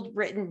 it's old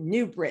Britain,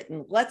 new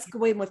Britain. Let's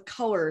go in with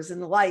colors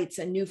and lights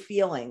and new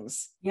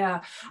feelings.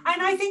 Yeah.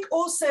 And I think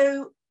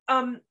also,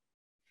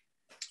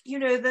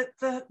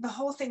 the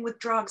whole thing with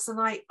drugs, and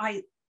I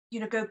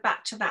go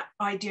back to that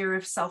idea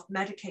of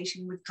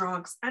self-medicating with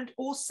drugs. And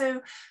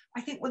also,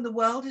 I think when the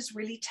world is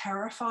really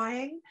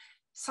terrifying,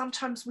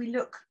 sometimes we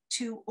look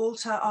to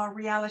alter our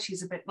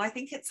realities a bit. And I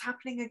think it's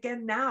happening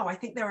again now. I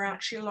think there are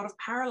actually a lot of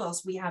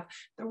parallels. We have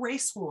the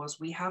race wars,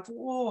 we have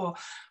war,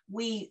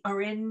 we are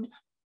in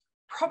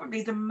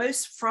probably the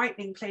most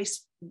frightening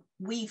place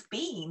we've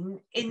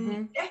been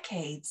in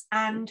decades.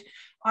 And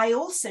I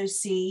also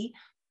see,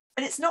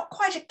 and it's not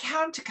quite a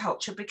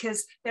counterculture,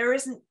 because there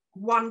isn't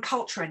one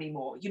culture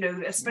anymore, you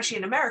know, especially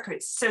in America.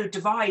 It's so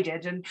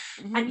divided,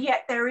 and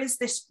yet there is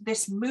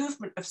this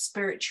movement of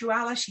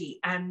spirituality,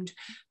 and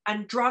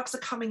drugs are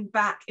coming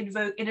back in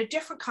vogue in a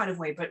different kind of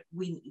way. But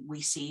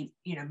we see,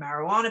 you know,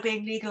 marijuana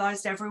being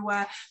legalized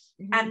everywhere,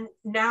 and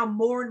now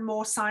more and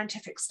more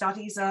scientific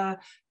studies are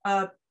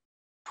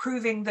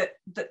proving that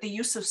the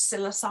use of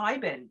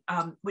psilocybin,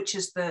 which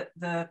is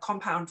the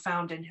compound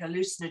found in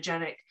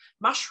hallucinogenic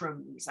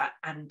mushrooms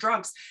and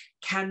drugs,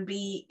 can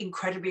be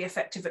incredibly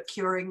effective at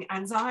curing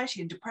anxiety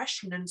and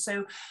depression. And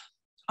so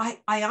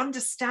I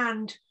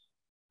understand,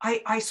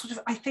 I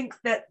think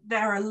that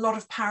there are a lot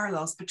of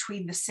parallels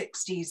between the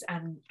 60s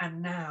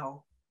and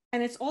now.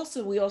 And it's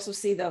also, we also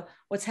see though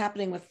what's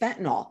happening with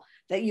fentanyl,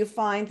 that you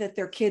find that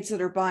there are kids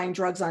that are buying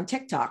drugs on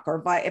TikTok, or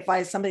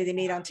by somebody they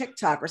meet on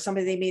TikTok, or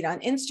somebody they meet on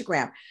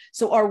Instagram.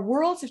 So our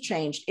worlds have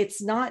changed.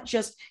 It's not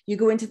just you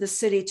go into the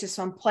city to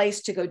some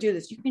place to go do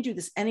this. You can do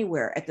this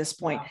anywhere at this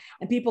point,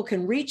 and people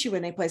can reach you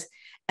in any place.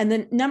 And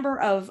the number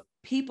of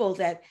people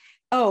that,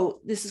 oh,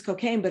 this is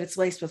cocaine, but it's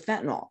laced with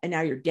fentanyl, and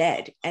now you're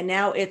dead. And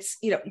now it's,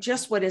 you know,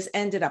 just what has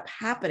ended up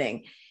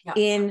happening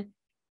in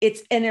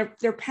it's, and there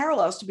are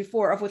parallels to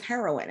before of with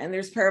heroin, and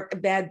there's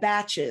bad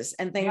batches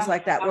and things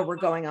like that where we're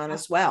going on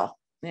as well.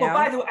 Well,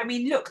 by the way, I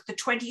mean, look, the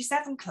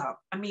 27 Club,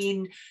 I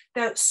mean,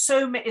 there are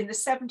so many in the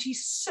 70s,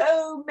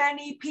 so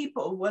many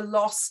people were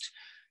lost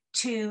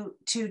to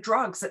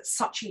drugs at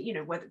such a, you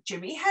know, whether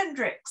Jimi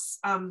Hendrix,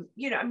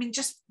 you know, I mean,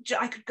 just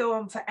I could go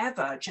on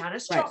forever,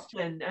 Janis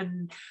Joplin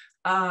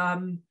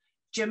and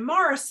Jim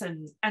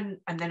Morrison, and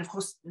then of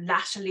course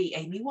latterly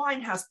Amy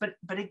Winehouse,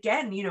 but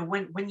again, you know,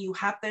 when you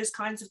have those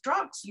kinds of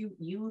drugs,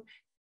 you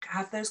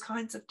have those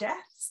kinds of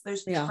deaths,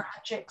 those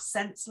tragic,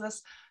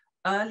 senseless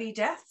early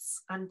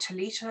deaths, and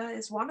Talitha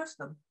is one of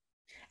them.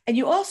 And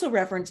you also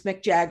reference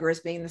Mick Jagger as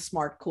being the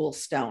smart, cool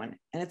stone,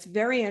 and it's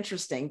very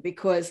interesting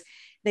because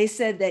they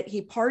said that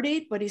he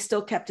partied, but he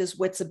still kept his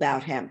wits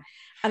about him.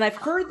 And I've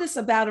heard this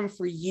about him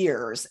for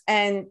years.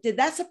 And did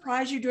that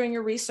surprise you during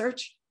your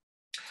research?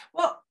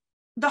 Well,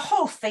 the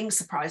whole thing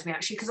surprised me,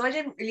 actually, because I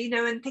didn't really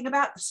know anything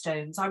about the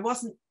Stones. I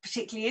wasn't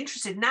particularly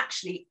interested. And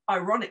actually,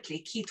 ironically,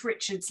 Keith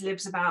Richards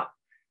lives about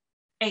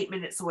 8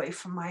 minutes away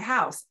from my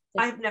house.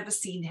 I've never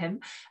seen him.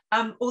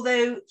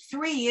 Although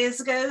 3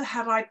 years ago,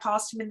 had I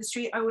passed him in the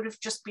street, I would have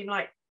just been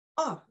like,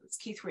 oh, it's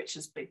Keith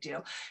Richards, big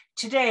deal.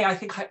 Today, I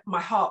think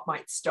my heart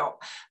might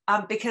stop,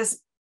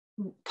 because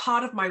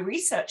part of my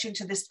research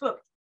into this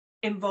book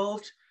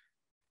involved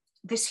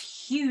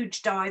this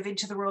huge dive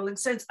into the Rolling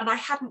Stones, and I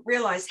hadn't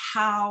realized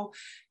how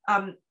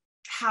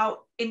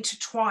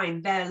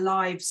intertwined their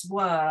lives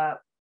were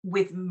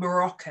with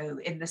Morocco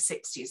in the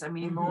 60s. I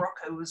mean,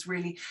 Morocco was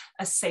really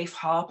a safe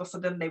harbor for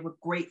them. They were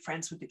great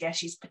friends with the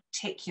Gettys,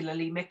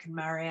 particularly Mick and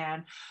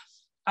Marianne.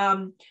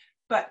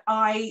 But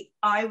I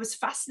was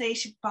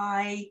fascinated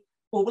by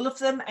all of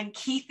them, and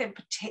Keith in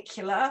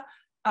particular.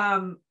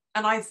 And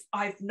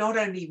I've not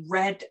only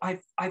read,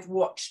 I've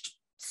watched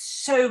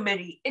so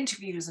many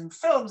interviews and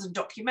films and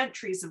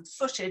documentaries and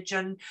footage,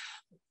 and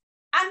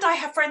I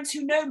have friends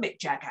who know Mick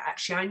Jagger.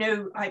 Actually,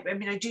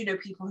 I do know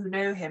people who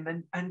know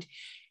him, and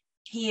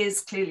he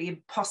is clearly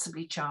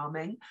impossibly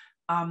charming.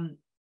 But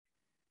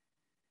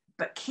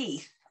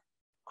Keith,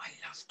 I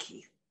love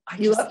Keith.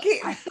 Love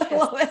Keith? I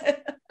love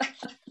it.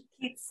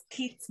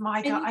 Keith's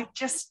my guy.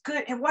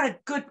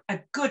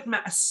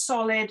 A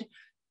solid,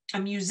 a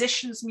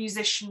musician's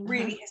musician.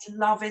 Really, his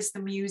love is the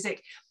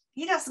music.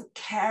 He doesn't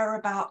care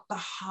about the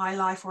high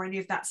life or any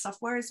of that stuff.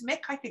 Whereas Mick,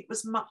 I think,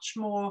 was much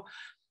more,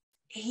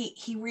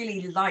 he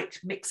really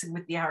liked mixing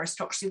with the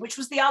aristocracy, which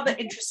was the other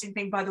interesting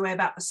thing, by the way,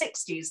 about the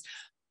 60s.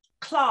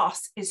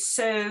 Class is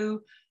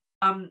so,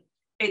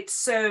 it's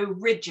so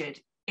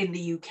rigid in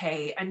the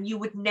UK, and you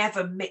would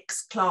never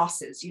mix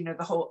classes, you know,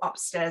 the whole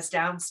upstairs,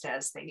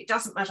 downstairs thing. It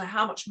doesn't matter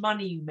how much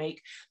money you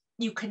make,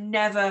 you can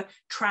never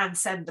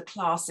transcend the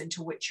class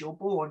into which you're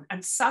born.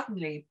 And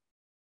suddenly,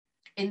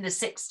 in the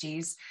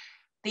 60s,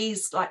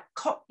 these like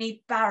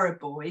Cockney barrow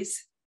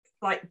boys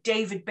like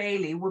David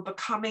Bailey were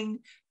becoming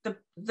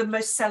the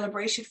most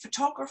celebrated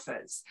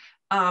photographers,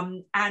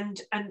 and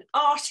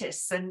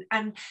artists,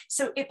 and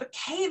so it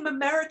became a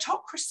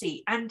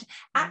meritocracy. And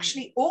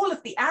actually all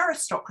of the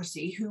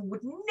aristocracy, who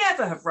would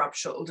never have rubbed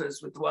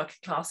shoulders with the working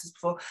classes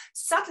before,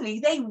 suddenly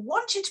they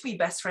wanted to be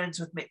best friends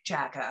with Mick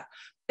Jagger,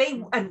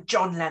 and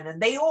John Lennon.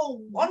 They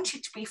all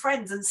wanted to be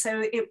friends. And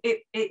so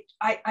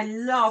I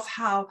love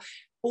how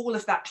all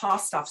of that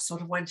class stuff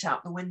sort of went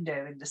out the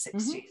window in the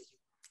 60s.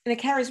 And it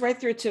carries right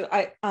through to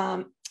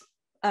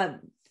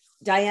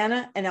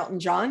Diana and Elton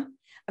John.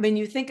 I mean,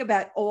 you think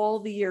about all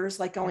the years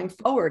like going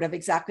forward of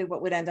exactly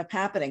what would end up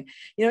happening.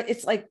 You know,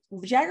 it's like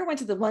Jagger went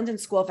to the London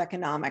School of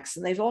Economics,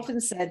 and they've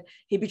often said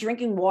he'd be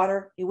drinking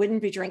water. He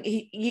wouldn't be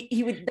drinking.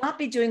 He would not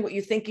be doing what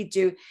you think he'd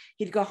do.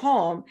 He'd go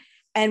home.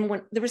 And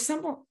when there was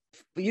some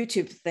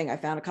YouTube thing I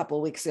found a couple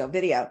of weeks ago,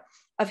 video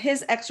of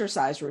his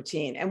exercise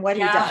routine and what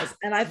he does.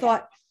 And I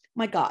thought,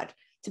 my God,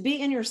 to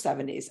be in your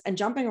 70s and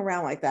jumping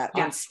around like that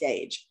on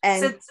stage,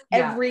 and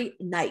every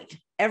night,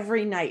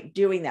 every night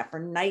doing that for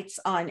nights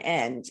on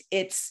end,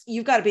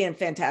 you've got to be in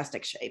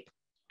fantastic shape.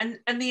 And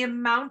the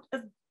amount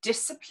of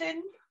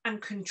discipline and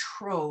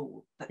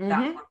control that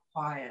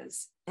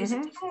requires is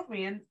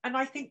extraordinary. And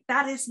I think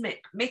that is Mick.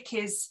 Mick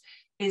is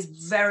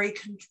very,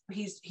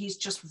 he's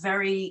just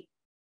very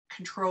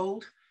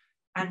controlled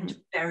and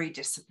very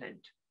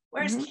disciplined.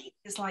 Whereas Keith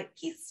is like,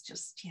 Keith's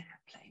just,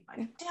 playing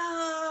my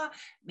guitar,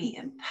 me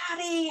and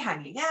Patty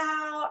hanging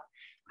out.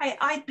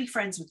 I'd be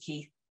friends with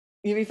Keith.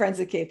 You'd be friends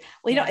with Keith.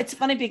 Well, it's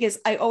funny because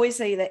I always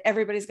say that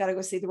everybody's got to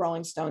go see the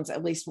Rolling Stones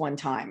at least one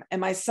time.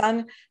 And my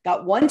son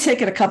got one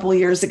ticket a couple of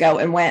years ago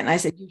and went, and I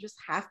said, you just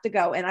have to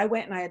go. And I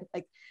went and I had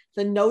like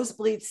the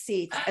nosebleed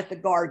seats at the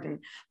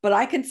Garden. But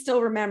I can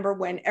still remember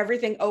when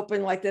everything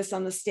opened like this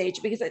on the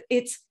stage, because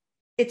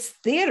it's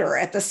theater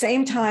at the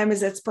same time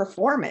as it's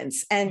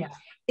performance. And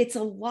it's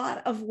a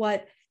lot of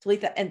what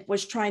Talitha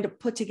was trying to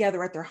put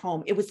together at their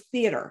home. It was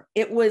theater.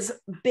 It was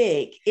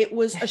big. It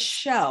was a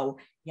show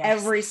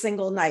every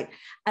single night.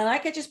 And I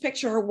could just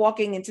picture her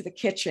walking into the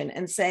kitchen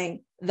and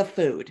saying, the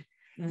food,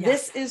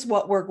 this is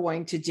what we're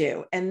going to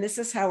do. And this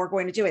is how we're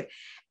going to do it.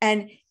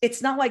 And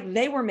it's not like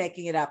they were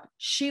making it up.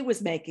 She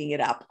was making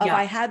it up.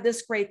 I had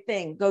this great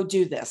thing, go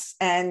do this.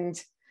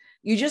 And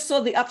you just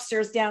saw the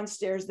upstairs,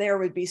 downstairs there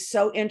would be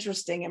so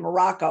interesting in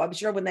Morocco. I'm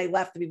sure when they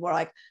left, the people were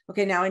like,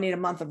 okay, now I need a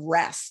month of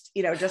rest,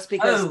 just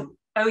because.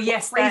 Oh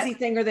yes. What crazy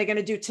thing are they going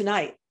to do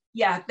tonight?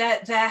 Yeah,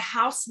 their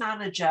house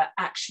manager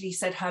actually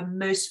said her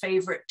most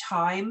favorite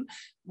time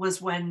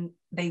was when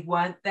they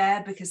weren't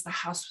there, because the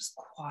house was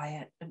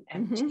quiet and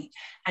empty.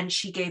 And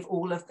she gave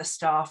all of the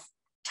staff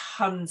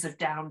tons of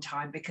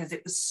downtime because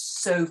it was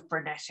so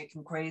frenetic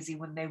and crazy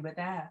when they were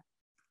there.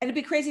 And it'd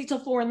be crazy till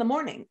 4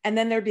 a.m. And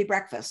then there'd be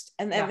breakfast.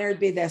 And then there'd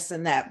be this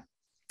and that.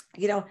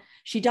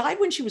 She died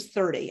when she was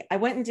 30. I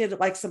went and did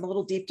like some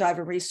little deep dive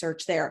of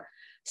research there.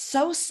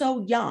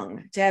 So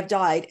young to have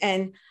died.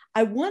 And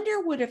I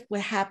wonder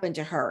what happened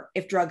to her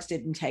if drugs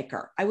didn't take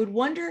her. I would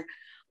wonder,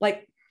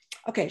 like,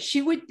 okay,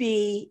 she would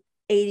be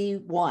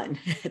 81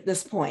 at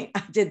this point.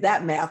 I did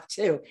that math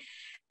too.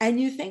 And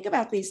you think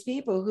about these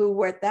people who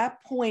were at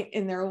that point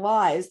in their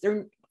lives,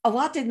 a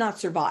lot did not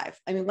survive.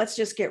 I mean, let's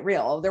just get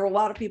real. There were a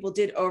lot of people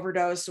did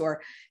overdose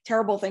or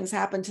terrible things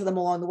happened to them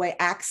along the way,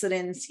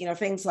 accidents,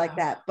 things like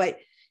that. But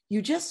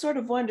you just sort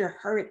of wonder,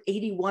 her at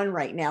 81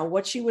 right now,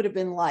 what she would have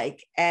been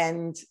like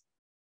and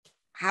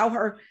how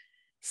her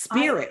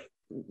spirit,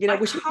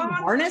 was she being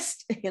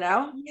harnessed,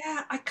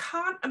 Yeah, I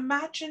can't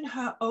imagine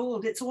her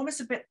old. It's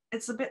almost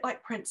it's a bit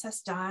like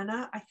Princess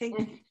Diana. I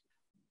think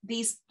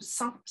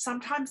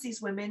sometimes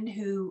these women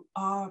who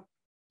are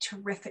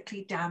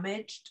terrifically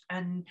damaged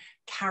and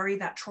carry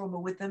that trauma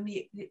with them,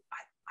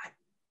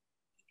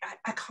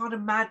 I can't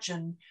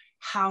imagine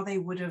how they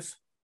would have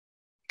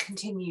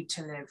continued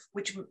to live,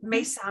 which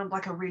may sound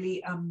like a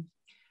really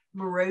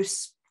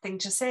morose thing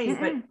to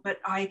say, but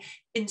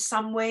in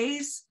some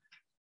ways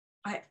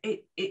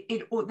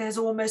there's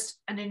almost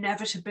an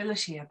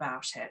inevitability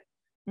about it.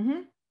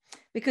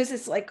 Because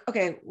it's like,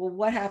 okay, well,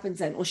 what happens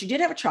then? Well, she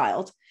did have a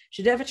child.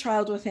 She did have a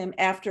child with him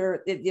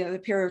after the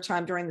period of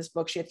time during this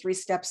book. She had 3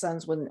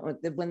 stepsons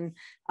during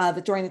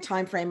the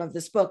time frame of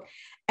this book.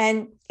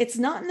 And it's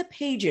not in the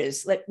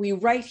pages that we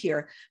write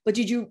here, but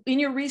in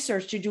your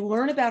research, did you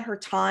learn about her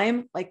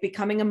time, like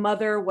becoming a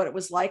mother, what it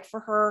was like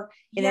for her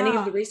in any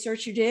of the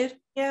research you did?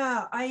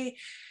 Yeah,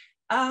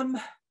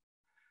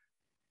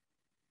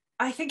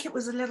 I think it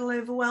was a little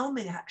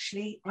overwhelming,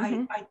 actually.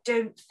 I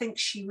don't think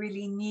she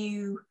really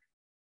knew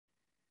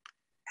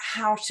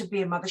how to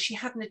be a mother. She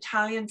had an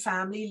Italian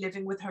family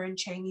living with her in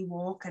Cheyne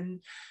Walk,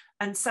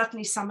 and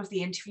certainly some of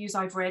the interviews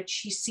I've read,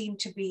 she seemed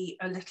to be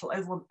a little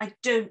overwhelmed. I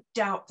don't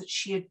doubt that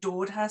she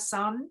adored her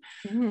son.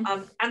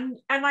 And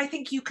I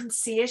think you can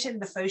see it in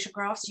the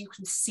photographs. You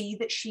can see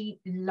that she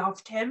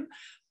loved him.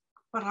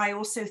 But I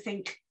also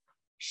think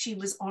she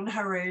was on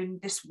her own.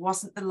 This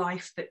wasn't the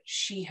life that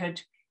she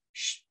had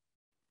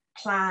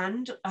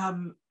planned.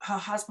 Her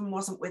husband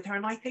wasn't with her.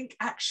 And I think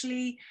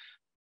actually,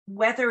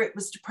 whether it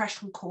was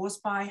depression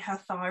caused by her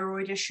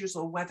thyroid issues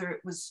or whether it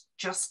was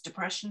just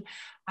depression,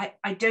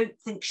 I don't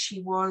think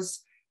she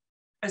was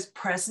as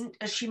present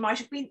as she might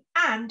have been.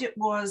 And it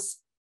was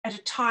at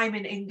a time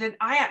in England,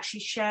 I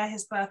actually share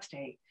his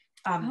birthday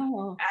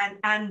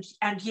and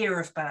year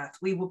of birth.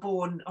 We were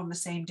born on the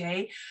same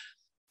day.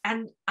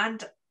 And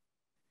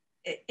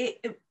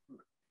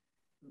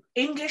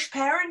English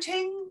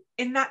parenting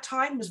in that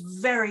time was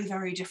very,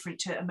 very different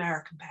to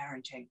American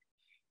parenting.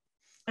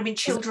 I mean,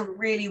 children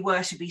really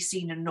were to be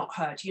seen and not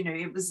heard.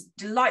 It was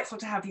delightful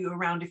to have you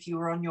around if you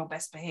were on your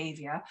best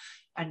behavior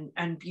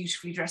and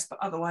beautifully dressed, but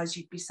otherwise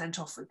you'd be sent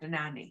off with the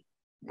nanny.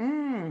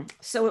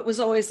 So it was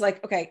always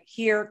like, okay,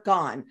 here,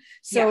 gone.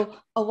 So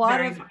a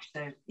lot of,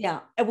 so. Yeah.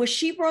 And was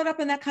she brought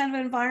up in that kind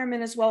of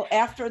environment as well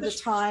after the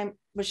time?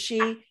 Was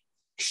she?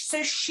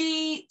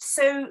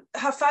 So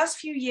her first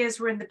few years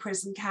were in the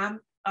prison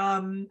camp.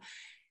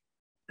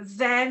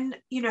 Then,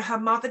 her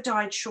mother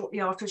died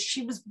shortly after.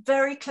 She was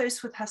very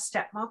close with her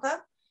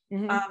stepmother.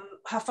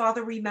 Her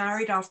father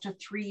remarried after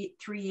three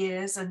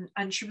years,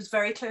 and she was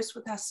very close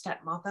with her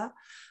stepmother.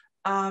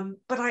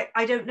 But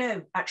I don't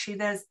know, actually.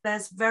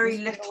 There's very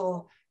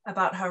little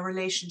about her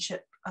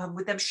relationship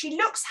with them. She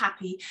looks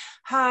happy.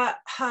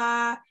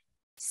 Her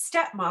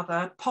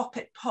stepmother,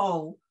 Poppet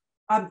Poll,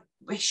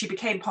 she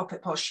became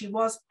Poppet Poll. She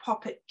was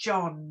Poppet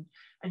John,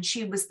 and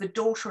she was the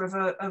daughter of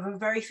a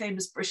very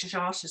famous British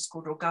artist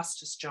called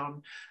Augustus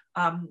John.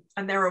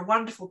 And there are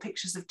wonderful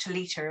pictures of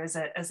Talitha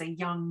as a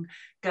young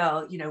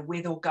girl, you know,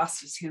 with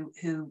Augustus,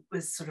 who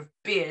was sort of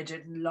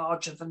bearded and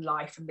larger than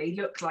life, and they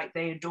look like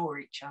they adore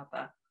each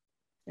other.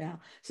 Yeah.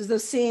 So the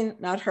seen,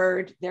 not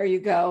heard. There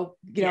you go.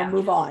 You know,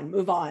 move on.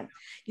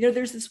 You know,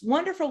 there's this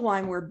wonderful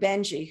line where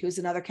Benji, who's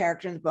another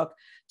character in the book,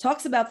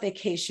 talks about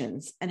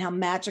vacations and how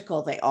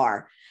magical they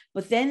are.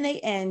 But then they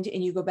end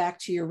and you go back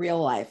to your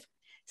real life.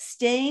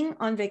 Staying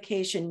on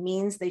vacation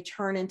means they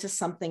turn into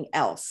something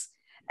else.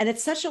 And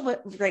it's such a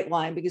great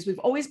line because we've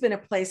always been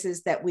at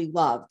places that we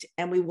loved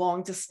and we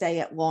long to stay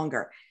at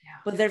longer. Yeah.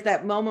 But there's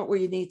that moment where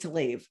you need to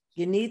leave.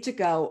 You need to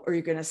go or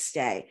you're going to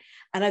stay.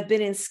 And I've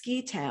been in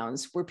ski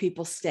towns where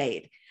people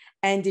stayed.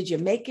 And did you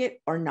make it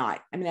or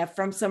not? I mean, I've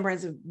from some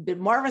friends who've been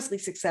marvelously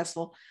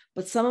successful,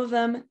 but some of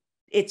them,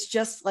 it's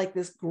just like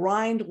this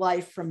grind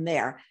life from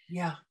there.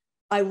 Yeah.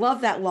 I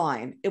love that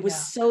line. It was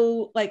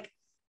so like,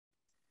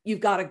 you've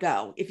got to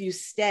go. If you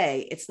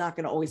stay, it's not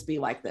going to always be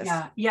like this.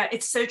 Yeah,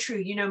 it's so true.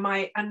 You know,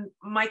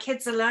 my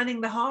kids are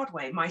learning the hard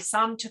way. My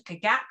son took a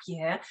gap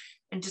year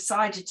and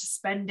decided to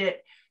spend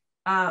it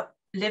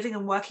living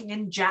and working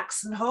in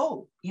Jackson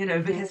Hole, you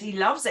know, because he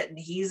loves it and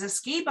he's a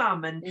ski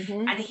bum and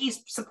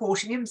he's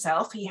supporting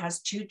himself. He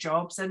has 2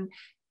 jobs and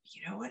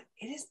you know what?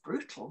 It is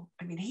brutal.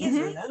 I mean, he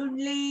is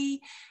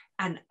lonely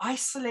and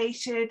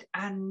isolated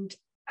and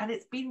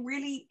it's been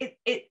really,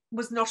 it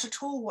was not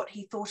at all what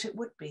he thought it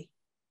would be.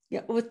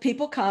 Yeah, with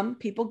people come,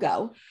 people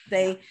go.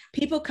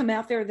 People come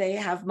out there, they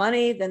have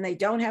money, then they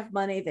don't have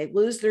money, they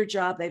lose their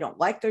job, they don't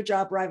like their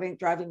job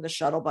driving the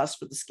shuttle bus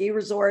for the ski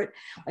resort,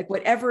 like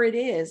whatever it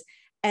is.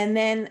 And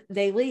then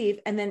they leave,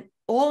 and then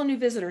all new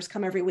visitors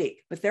come every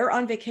week, but they're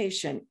on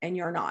vacation and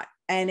you're not.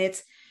 And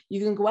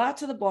you can go out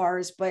to the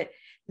bars, but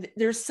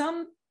there's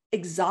some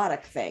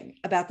exotic thing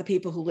about the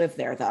people who live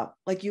there though.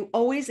 Like you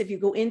always, if you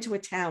go into a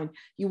town,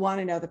 you want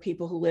to know the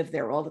people who live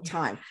there all the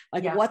time.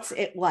 Like what's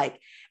it like?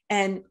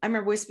 And I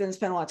remember we spent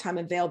a lot of time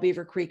in Vale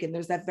Beaver Creek, and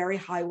there's that very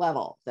high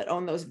level that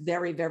own those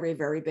very, very,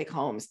 very big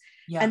homes.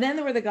 Yeah. And then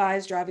there were the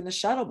guys driving the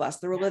shuttle bus.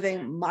 They were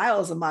living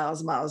miles and miles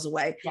and miles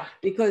away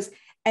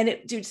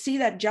to see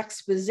that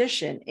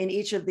juxtaposition in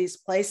each of these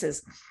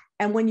places.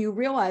 And when you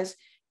realize,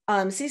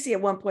 Cece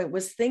at one point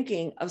was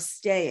thinking of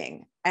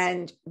staying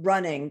and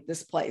running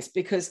this place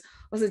because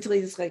wasn't until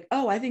he's like,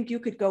 oh, I think you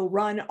could go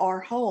run our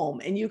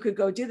home and you could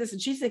go do this.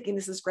 And she's thinking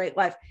this is great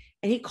life.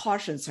 And he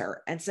cautions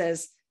her and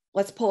says,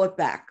 let's pull it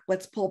back.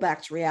 Let's pull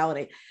back to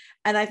reality.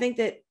 And I think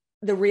that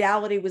the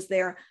reality was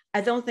there.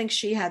 I don't think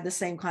she had the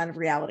same kind of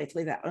reality to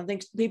leave that. I don't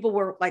think people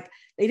were like,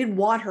 they didn't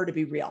want her to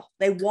be real.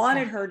 They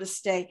wanted her to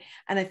stay.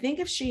 And I think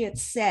if she had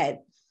said,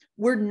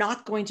 we're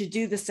not going to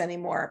do this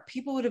anymore,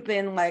 people would have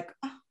been like,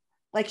 oh,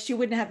 like she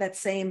wouldn't have that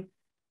same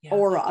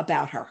aura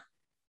about her.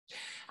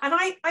 And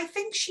I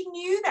think she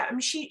knew that. I mean,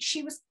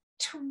 she was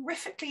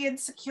terrifically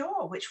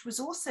insecure, which was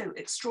also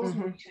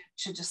extraordinary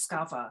to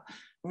discover,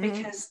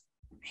 because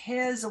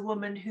here's a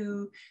woman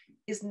who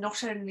is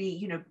not only,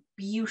 you know,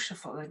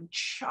 beautiful and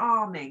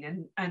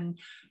charming and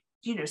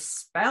you know,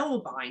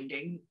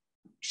 spellbinding,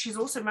 she's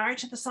also married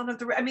to the son of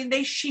the, I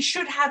mean, she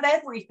should have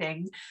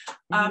everything.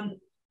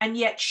 And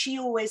yet she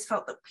always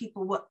felt that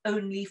people were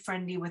only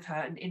friendly with her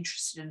and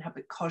interested in her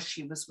because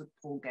she was with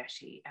Paul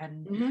Getty.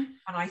 And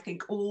I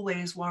think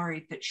always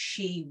worried that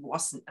she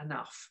wasn't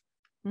enough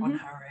on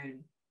her own.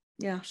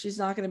 Yeah, she's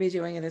not going to be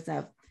doing it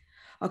enough.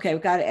 Okay,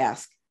 we've got to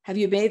ask, have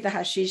you made the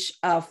hashish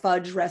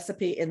fudge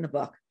recipe in the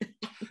book?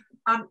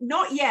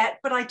 Not yet,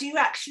 but I do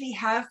actually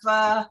have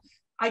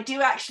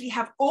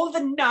all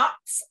the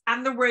nuts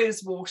and the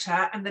rose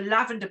water and the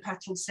lavender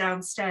petals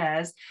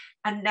downstairs.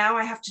 And now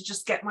I have to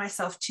just get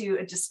myself to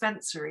a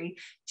dispensary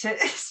to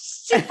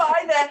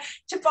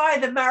buy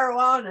the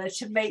marijuana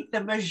to make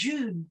the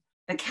majoun,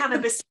 the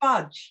cannabis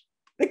fudge.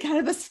 The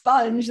cannabis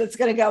sponge that's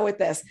going to go with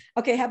this.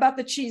 Okay, how about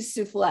the cheese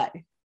souffle?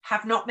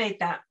 Have not made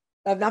that.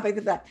 I've not made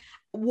that.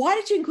 Why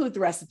did you include the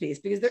recipes?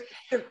 Because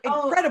they're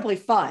incredibly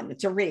fun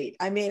to read.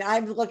 I mean,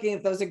 I'm looking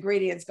at those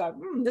ingredients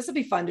going, this would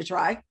be fun to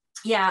try.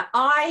 Yeah,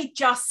 I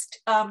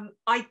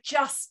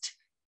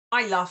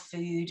love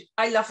food.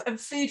 And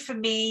food for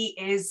me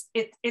is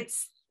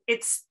it's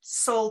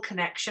soul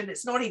connection.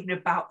 It's not even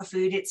about the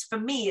food. It's for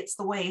me, it's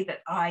the way that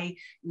I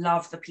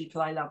love the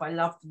people I love. I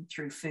love them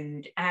through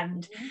food.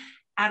 And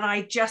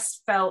I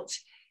just felt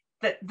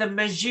that the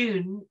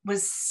majoun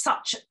was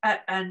such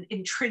an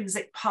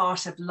intrinsic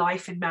part of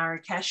life in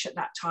Marrakesh at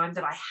that time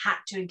that I had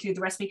to include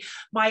the recipe.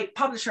 My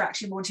publisher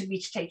actually wanted me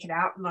to take it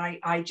out, and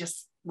I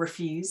just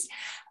refused.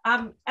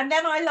 And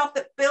then I love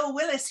that Bill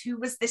Willis, who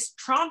was this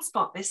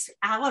transplant, this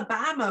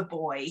Alabama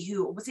boy,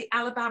 who was it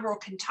Alabama or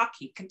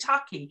Kentucky,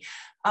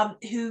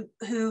 who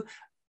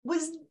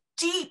was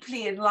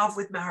deeply in love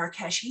with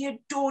Marrakesh. He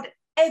adored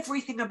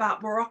everything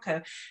about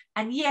Morocco,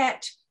 and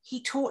yet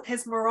he taught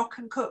his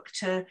Moroccan cook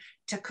to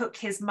cook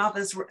his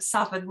mother's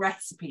southern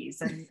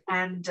recipes,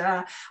 and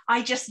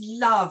I just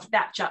love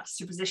that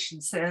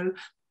juxtaposition. So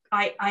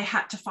I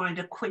had to find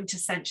a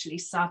quintessentially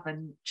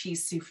southern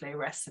cheese souffle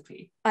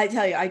recipe. I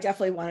tell you, I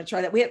definitely want to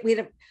try that. We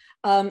had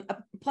a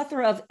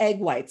plethora of egg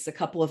whites a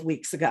couple of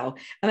weeks ago,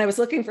 and I was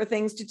looking for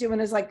things to do,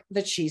 and it's like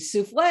the cheese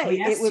souffle. Oh,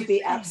 yes, it would be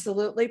souffle.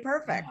 absolutely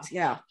perfect.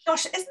 Yeah.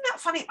 Gosh, isn't that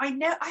funny? I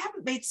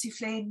haven't made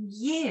souffle in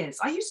years.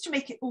 I used to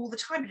make it all the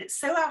time, but it's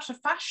so out of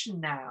fashion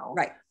now.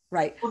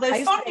 Right. Although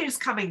fondue's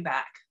coming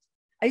back.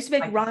 I used to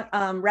make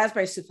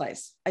raspberry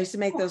souffles. I used to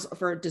make those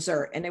for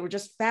dessert, and they were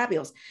just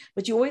fabulous.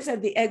 But you always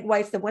had the egg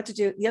whites. Then what to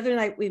do? The other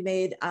night we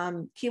made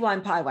key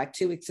lime pie like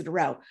 2 weeks in a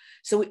row.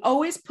 So we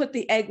always put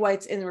the egg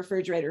whites in the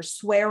refrigerator,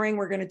 swearing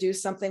we're going to do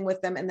something with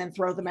them, and then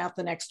throw them out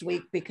the next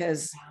week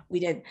because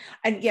we did.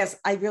 And yes,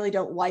 I really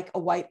don't like a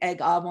white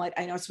egg omelet.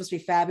 I know it's supposed to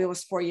be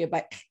fabulous for you,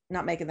 but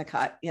not making the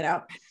cut, you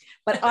know.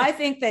 But I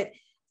think that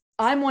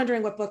I'm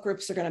wondering what book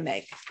groups are going to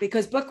make,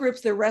 because book groups,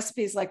 their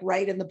recipes like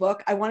right in the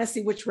book. I want to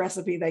see which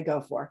recipe they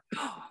go for.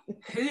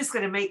 Who's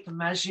going to make the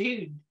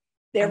majoon?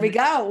 There we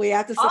go. We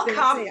have to sit there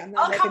and see.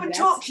 I'll come and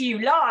talk to you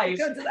live.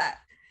 Go to that.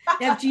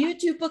 Now, do you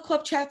do book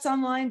club chats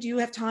online? Do you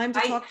have time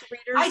to talk to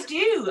readers? I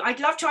do. I'd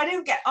love to. I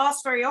don't get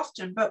asked very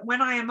often, but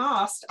when I am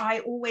asked, I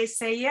always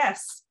say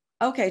yes.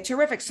 Okay,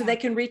 terrific. So they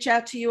can reach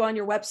out to you on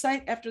your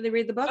website after they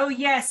read the book? Oh,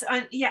 yes.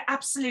 Yeah,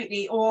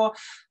 absolutely. Or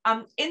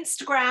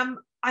Instagram.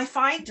 I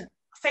find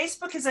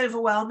Facebook is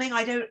overwhelming.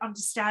 I don't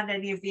understand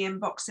any of the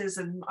inboxes,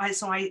 and I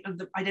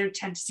don't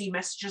tend to see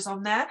messages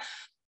on there.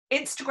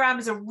 Instagram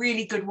is a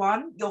really good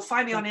one. You'll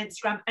find me on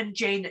Instagram, and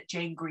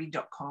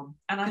jane@janegreen.com.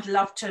 And I'd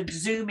love to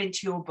zoom into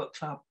your book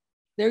club.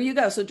 There you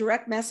go. So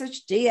direct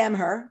message, DM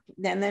her,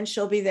 and then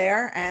she'll be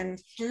there and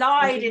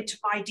slide into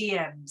my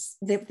DMs.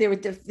 There we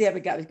go.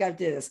 We've got to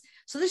do this.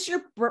 So this is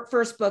your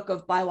first book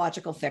of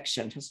biological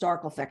fiction,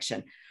 historical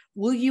fiction.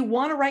 Will you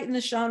want to write in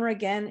this genre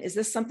again? Is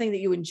this something that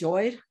you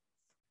enjoyed?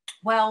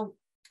 Well,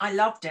 I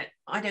loved it.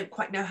 I don't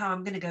quite know how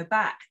I'm going to go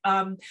back.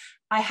 I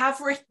have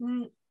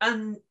written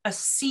a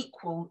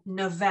sequel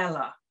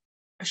novella,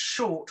 a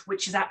short,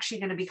 which is actually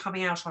going to be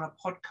coming out on a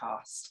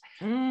podcast.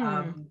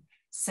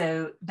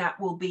 So that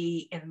will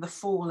be in the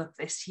fall of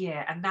this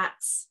year. And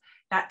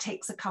that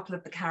takes a couple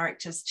of the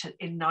characters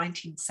in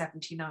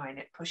 1979.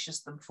 It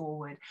pushes them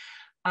forward.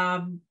 I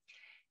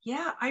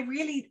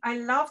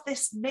love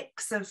this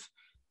mix of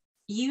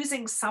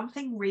using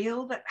something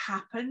real that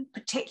happened,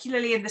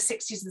 particularly in the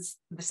 60s and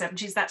the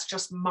 70s. That's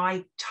just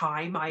my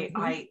time.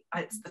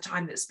 It's the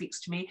time that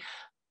speaks to me.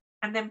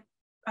 And then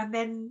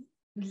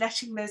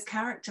letting those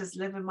characters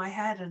live in my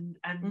head and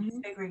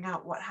figuring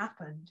out what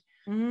happened.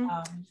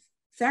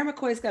 Sarah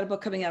McCoy's got a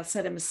book coming out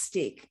set in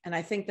Mystique. And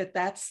I think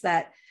that's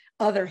that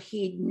other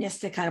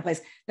hedonistic kind of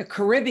place. The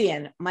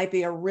Caribbean might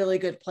be a really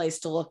good place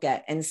to look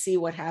at and see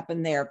what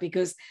happened there,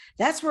 because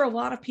that's where a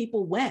lot of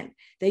people went.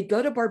 They'd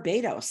go to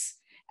Barbados.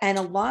 And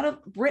a lot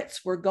of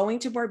Brits were going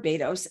to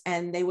Barbados,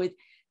 and they would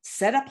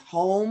set up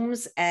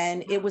homes,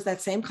 and it was that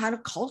same kind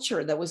of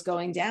culture that was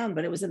going down,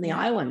 but it was in the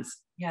islands.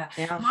 Yeah.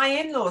 My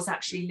in-laws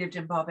actually lived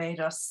in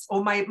Barbados,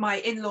 or my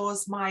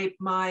in-laws, my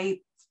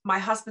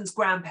husband's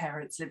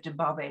grandparents lived in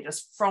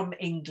Barbados from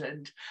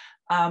England.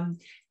 But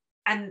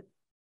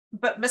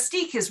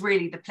Mystique is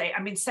really the place.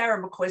 I mean,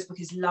 Sarah McCoy's book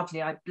is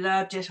lovely. I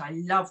blurbed it. I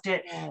loved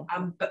it.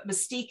 But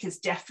Mystique is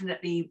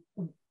definitely,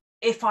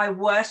 if I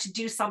were to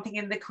do something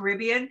in the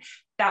Caribbean,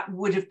 that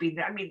would have been,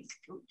 I mean,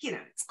 you know,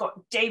 it's got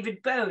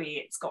David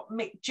Bowie, it's got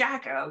Mick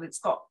Jagger, it's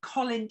got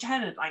Colin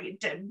Tennant,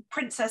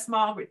 Princess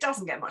Margaret.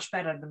 Doesn't get much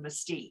better than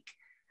Mystique.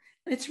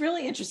 It's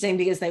really interesting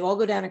because they all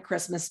go down at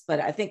Christmas,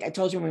 but I think I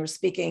told you when we were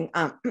speaking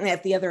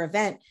at the other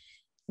event,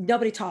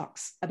 nobody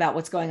talks about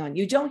what's going on.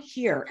 You don't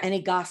hear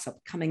any gossip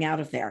coming out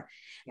of there.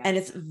 Yeah. And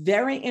it's a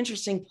very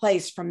interesting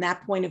place from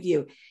that point of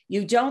view.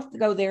 You don't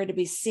go there to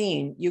be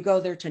seen, you go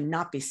there to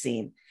not be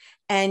seen.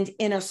 And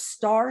in a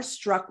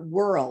star-struck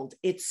world,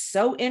 it's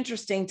so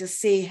interesting to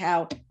see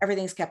how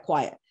everything's kept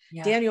quiet.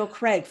 Yeah. Daniel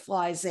Craig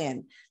flies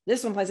in,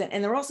 this one flies in,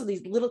 and there are also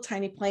these little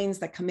tiny planes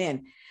that come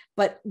in.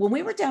 But when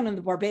we were down in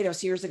the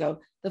Barbados years ago,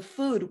 the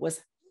food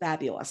was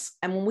fabulous.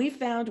 And when we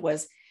found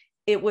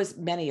it was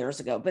many years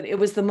ago, but it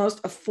was the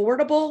most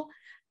affordable,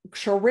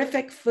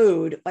 terrific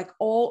food, like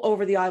all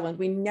over the island.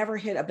 We never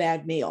hit a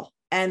bad meal.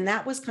 And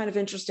that was kind of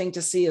interesting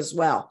to see as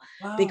well,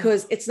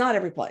 because it's not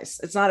every place.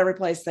 It's not every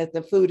place that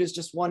the food is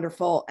just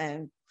wonderful.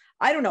 And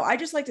I don't know, I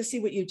just like to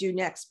see what you do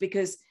next,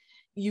 because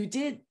you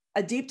did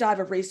a deep dive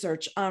of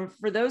research.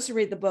 For those who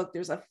read the book,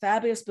 there's a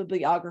fabulous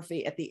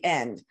bibliography at the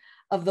end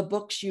of the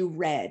books you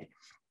read.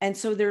 And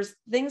so there's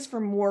things for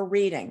more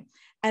reading.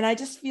 And I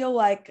just feel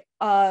like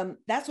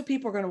that's what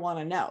people are going to want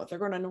to know. They're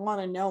going to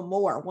want to know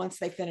more once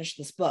they finish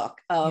this book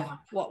of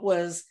what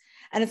was.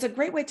 And it's a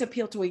great way to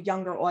appeal to a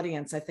younger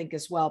audience, I think,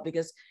 as well,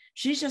 because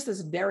she's just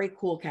this very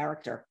cool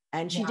character,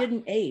 and she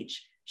didn't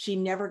age. She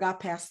never got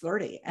past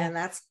 30. And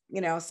that's,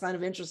 it's kind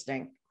of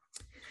interesting.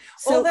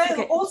 So,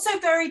 although also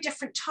very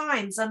different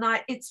times. And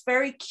it's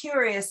very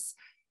curious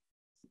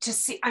to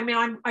see, I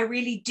mean, I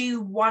really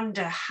do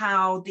wonder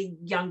how the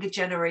younger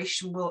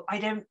generation will, I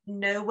don't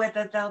know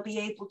whether they'll be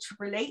able to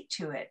relate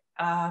to it.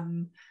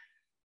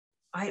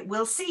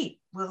 We'll see.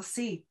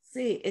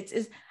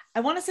 I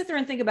want to sit there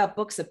and think about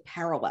books of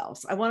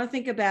parallels. I want to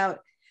think about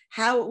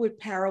how it would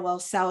parallel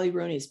Sally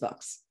Rooney's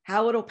books,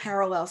 how it'll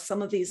parallel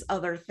some of these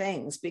other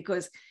things,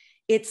 because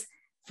it's,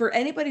 for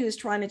anybody who's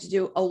trying to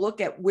do a look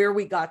at where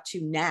we got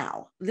to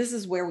now, this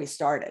is where we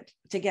started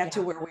to get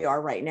to where we are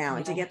right now,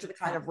 and to get to the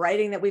kind of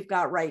writing that we've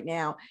got right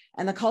now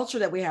and the culture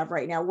that we have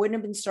right now wouldn't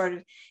have been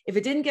started if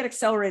it didn't get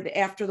accelerated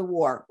after the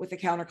war with the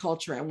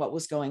counterculture and what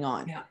was going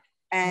on. Yeah.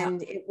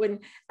 And it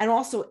wouldn't, and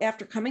also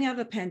after coming out of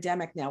the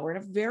pandemic now, we're in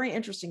a very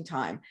interesting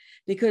time,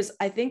 because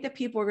I think that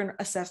people are going to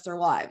assess their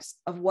lives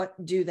of what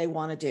do they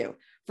want to do.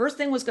 First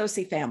thing was go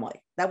see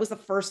family. That was the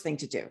first thing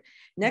to do.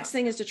 Next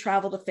thing is to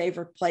travel to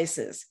favorite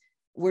places.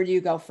 Where do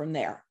you go from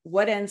there?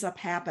 What ends up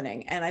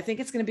happening? And I think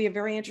it's going to be a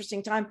very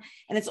interesting time.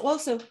 And it's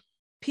also,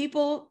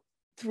 people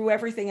threw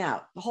everything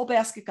out. The whole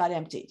basket got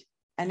emptied.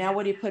 And now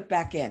what do you put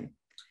back in?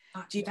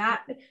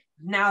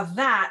 Now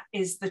that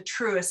is the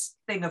truest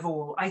thing of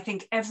all. I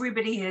think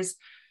everybody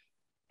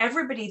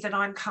that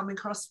I'm coming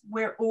across,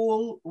 we're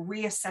all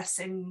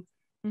reassessing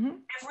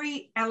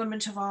every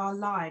element of our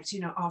lives.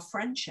 You know, our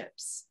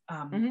friendships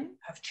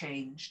have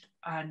changed,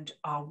 and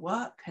our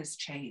work has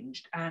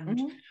changed.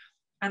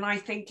 And I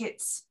think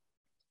it's,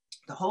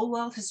 the whole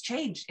world has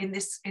changed in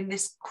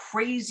this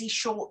crazy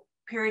short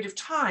period of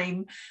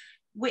time,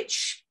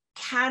 which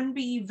can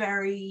be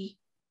very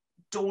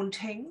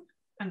daunting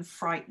and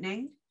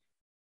frightening.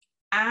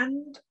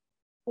 And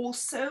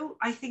also,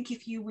 I think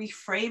if you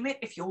reframe it,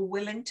 if you're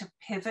willing to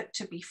pivot,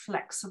 to be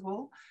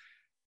flexible,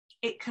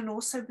 it can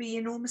also be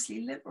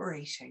enormously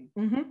liberating.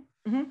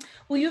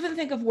 Well, you even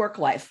think of work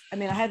life. I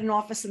mean, I had an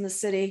office in the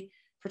city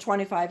for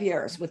 25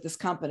 years with this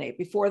company.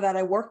 Before that,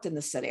 I worked in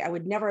the city. I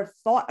would never have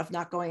thought of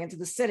not going into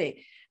the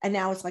city. And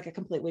now it's like a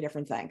completely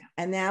different thing.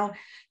 And now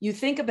you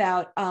think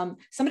about,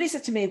 somebody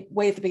said to me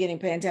way at the beginning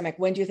of the pandemic,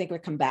 when do you think we'll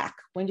come back?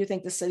 When do you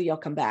think the city will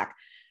come back?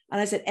 And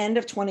I said, end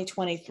of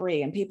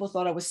 2023. And people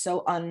thought I was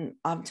so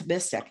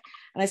optimistic.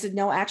 And I said,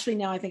 no, actually,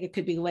 now I think it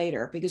could be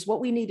later, because what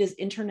we need is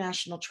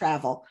international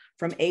travel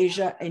from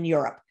Asia and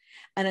Europe.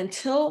 And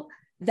until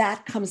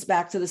that comes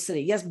back to the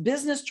city, yes,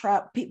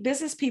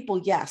 business people,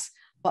 yes,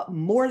 but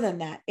more than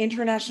that,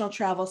 international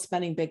travel,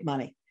 spending big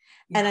money.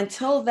 And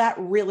until that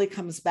really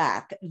comes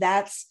back,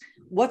 that's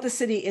what the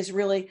city is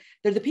really.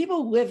 They're the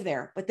people who live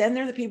there, but then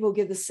they're the people who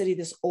give the city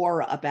this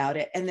aura about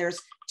it. And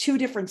there's two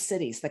different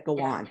cities that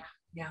go on.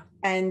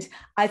 And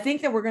I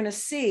think that we're going to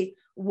see,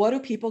 what do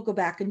people go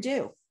back and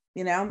do?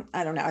 You know,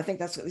 I don't know. I think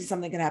that's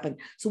something can happen.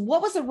 So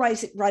what was the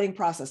writing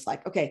process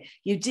like? Okay,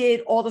 you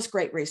did all this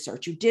great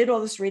research. You did all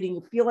this reading.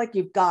 You feel like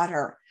you've got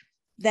her.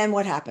 Then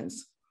what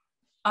happens?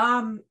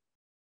 I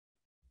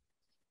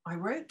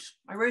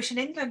wrote in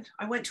England.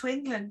 I went to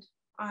England.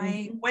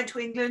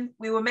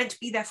 We were meant to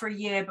be there for a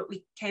year, but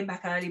we came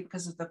back early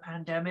because of the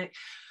pandemic.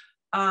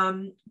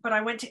 But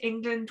I went to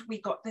England. We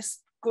got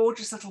this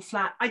gorgeous little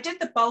flat. I did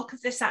the bulk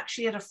of this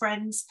actually at a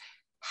friend's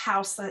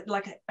house,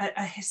 like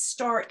a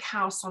historic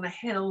house on a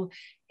hill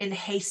in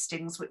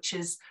Hastings, which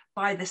is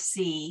by the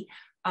sea.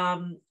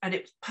 And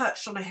it's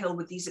perched on a hill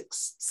with these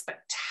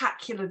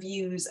spectacular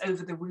views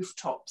over the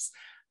rooftops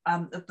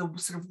of the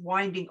sort of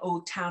winding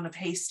old town of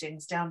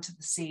Hastings down to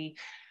the sea.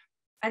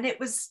 And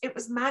it was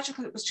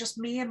magical. It was just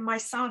me and my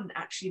son.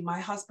 Actually, my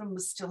husband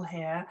was still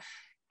here.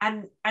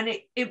 And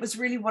it was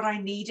really what I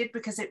needed,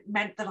 because it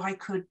meant that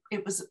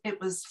it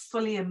was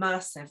fully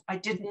immersive. I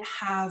didn't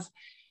have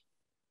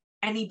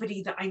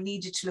anybody that I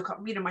needed to look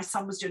up. You know, my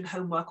son was doing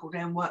homework all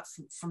day and work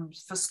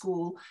for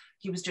school.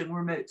 He was doing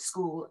remote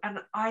school. And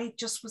I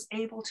just was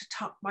able to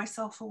tuck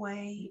myself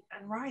away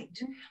and write.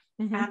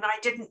 And I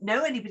didn't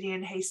know anybody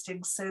in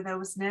Hastings. So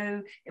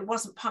it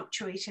wasn't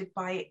punctuated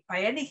by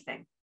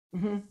anything.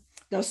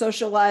 No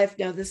social life,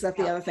 no this, that,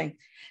 the other thing.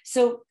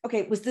 So,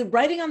 okay, was the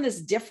writing on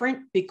this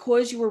different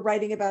because you were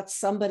writing about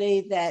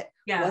somebody that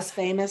was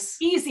famous?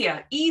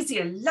 Easier,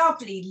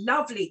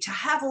 lovely to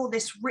have all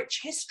this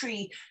rich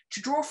history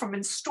to draw from,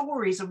 and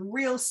stories and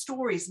real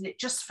stories. And it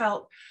just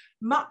felt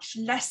much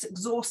less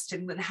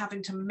exhausting than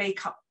having to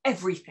make up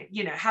everything,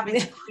 you know, having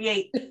to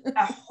create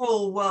a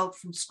whole world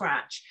from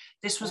scratch.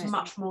 This was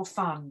much more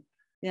fun.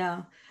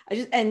 Yeah.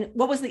 And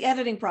what was the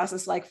editing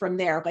process like from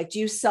there? Like, do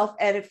you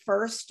self-edit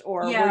first,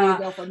 or where do you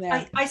go from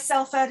there? I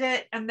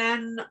self-edit, and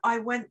then I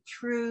went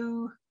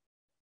through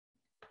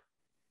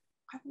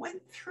a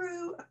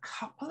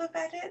couple of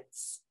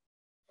edits,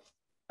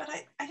 but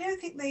I don't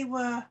think they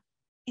were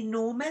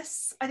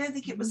enormous. I don't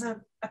think it was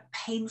a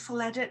painful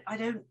edit. I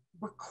don't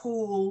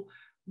recall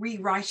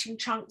rewriting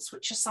chunks,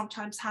 which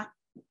sometimes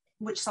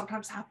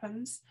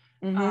happens.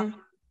 But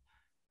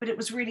it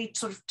was really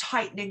sort of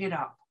tightening it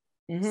up.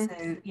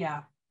 So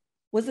yeah.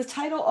 Was the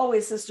title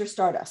always Sister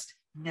Stardust?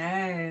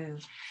 No.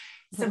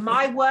 So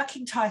my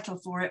working title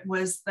for it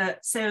was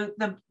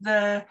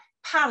the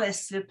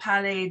palace, Le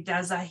Palais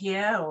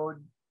d'Azahir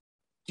or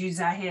du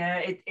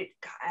Zahir,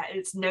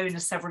 it's known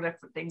as several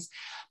different things.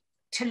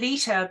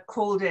 Talitha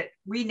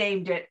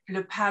renamed it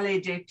Le Palais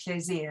des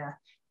Plaisirs,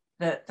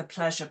 the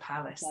Pleasure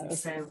Palace.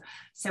 And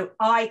so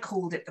I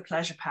called it the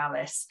Pleasure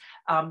Palace.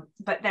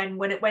 But then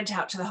when it went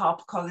out to the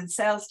HarperCollins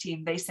sales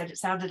team, they said it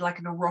sounded like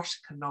an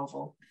erotica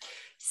novel.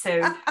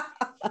 So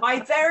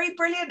my very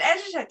brilliant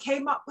editor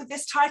came up with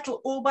this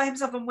title all by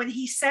himself. And when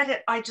he said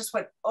it, I just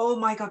went, oh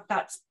my God,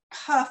 that's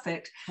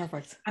perfect.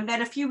 Perfect. And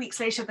then a few weeks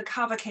later, the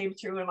cover came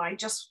through, and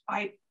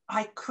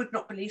I could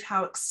not believe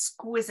how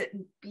exquisite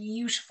and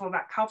beautiful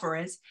that cover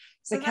is.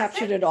 So they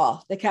captured it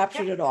all. They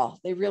captured it all.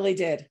 They really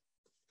did.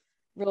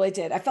 Really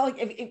did. I felt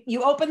like if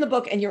you open the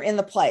book and you're in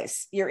the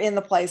place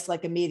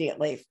like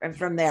immediately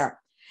from there.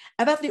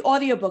 About the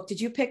audiobook, did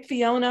you pick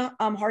Fiona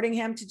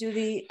Hardingham to do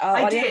the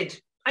audio?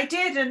 I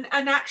did.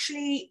 And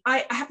actually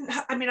I haven't,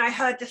 I mean, I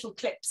heard little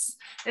clips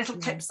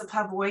of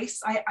her voice.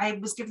 I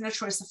was given a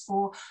choice of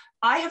 4.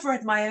 I have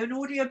read my own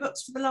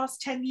audiobooks for the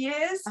last 10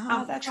 years.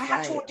 That's I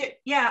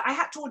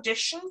had to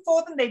audition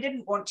for them. They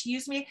didn't want to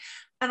use me.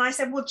 And I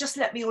said, well, just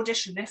let me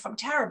audition. If I'm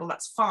terrible,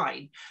 that's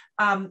fine.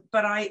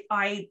 But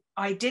I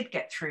did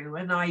get through,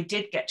 and I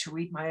did get to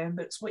read my own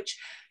books, which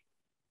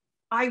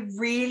I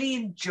really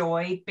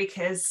enjoyed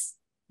because,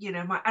 you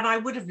know, and I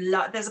would have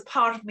loved, there's a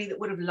part of me that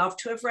would have loved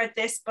to have read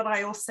this, but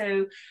I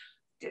also,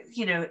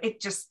 you know, it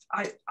just,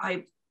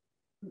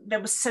 there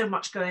was so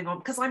much going on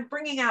because I'm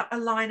bringing out a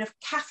line of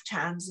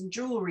caftans and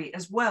jewelry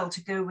as well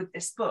to go with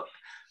this book,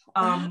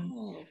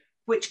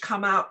 which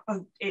come out,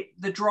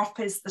 the drop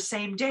is the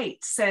same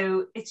date.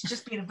 So it's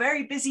just been a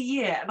very busy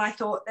year. And I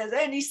thought there's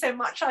only so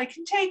much I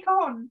can take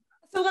on.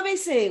 So let me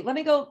see. Let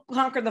me go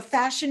conquer the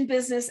fashion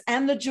business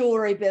and the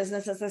jewelry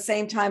business at the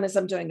same time as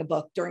I'm doing a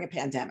book during a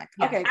pandemic.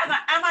 Yeah. Okay.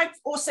 And I've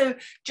also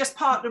just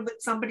partnered with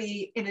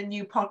somebody in a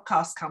new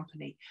podcast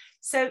company.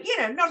 So, you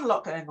know, not a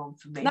lot going on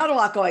for me. Not a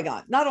lot going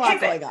on.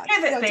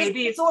 Pivot,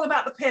 baby. It's all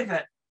about the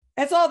pivot.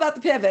 It's all about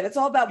the pivot. It's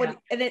all about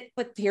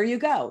but here you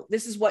go.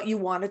 This is what you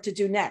wanted to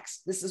do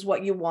next. This is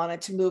what you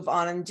wanted to move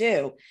on and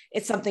do.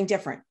 It's something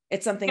different.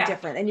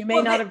 Different. And you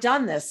may not have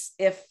done this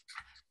if...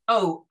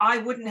 Oh, I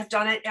wouldn't have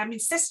done it. I mean,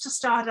 Sister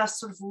Stardust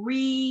sort of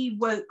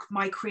rewoke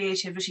my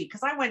creativity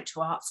because I went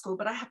to art school,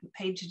 but I haven't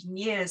painted in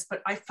years.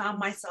 But I found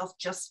myself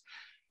just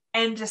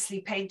endlessly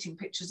painting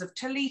pictures of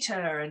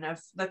Talitha and of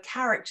the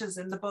characters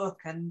in the book.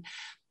 And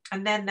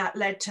then that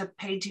led to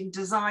painting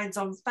designs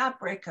on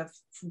fabric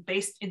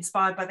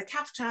inspired by the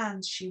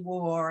caftans she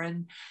wore,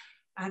 and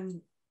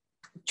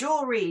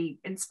jewelry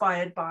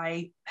inspired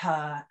by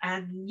her.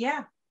 And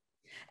yeah.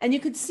 And you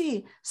could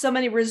see so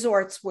many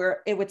resorts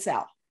where it would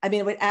sell. I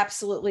mean, it would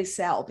absolutely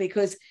sell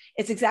because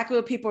it's exactly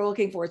what people are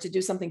looking for, to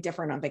do something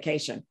different on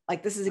vacation.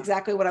 Like, this is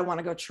exactly what I want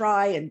to go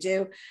try and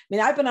do. I mean,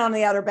 I've been on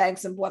the Outer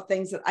Banks and bought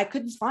things that I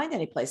couldn't find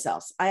anyplace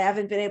else. I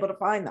haven't been able to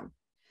find them.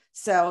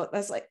 So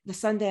that's like the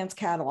Sundance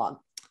catalog.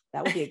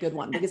 That would be a good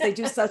one because they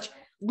do such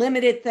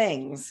limited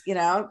things, you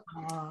know?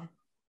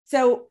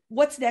 So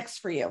what's next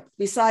for you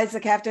besides the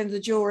Captain, the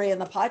jewelry,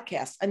 and the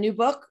podcast? A new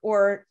book,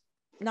 or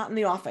not in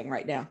the offing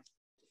right now?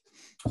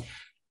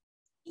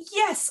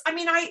 Yes, I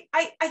mean, I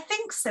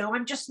think so.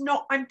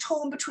 I'm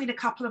torn between a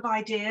couple of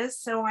ideas.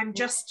 So I'm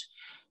just,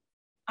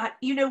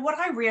 you know, what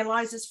I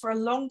realize is for a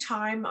long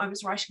time, I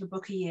was writing a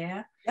book a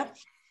year. Yep.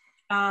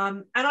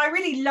 And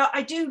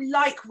I do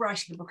like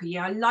writing a book a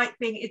year. I like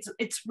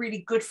it's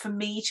really good for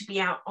me to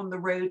be out on the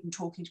road and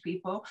talking to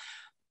people.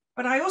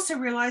 But I also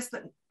realized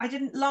that I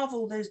didn't love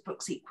all those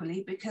books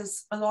equally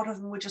because a lot of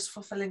them were just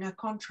fulfilling a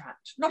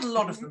contract. Not a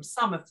lot of them,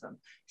 some of them.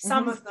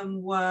 Some of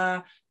them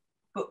were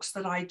books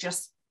that I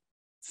just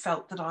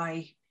felt that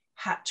I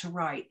had to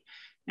write.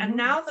 And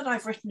now that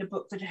I've written a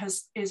book that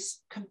is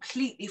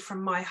completely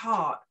from my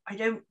heart, I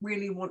don't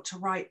really want to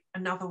write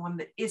another one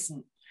that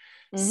isn't.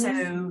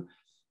 So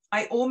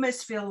I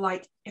almost feel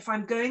like if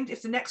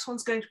the next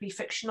one's going to be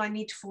fiction, I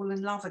need to fall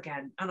in love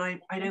again. And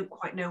I don't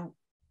quite know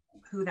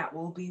who that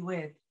will be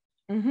with.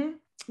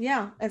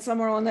 Yeah. And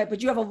somewhere on that,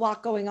 but you have a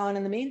lot going on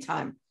in the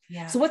meantime.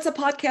 Yeah. So what's the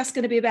podcast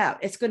going to be about?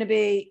 It's going to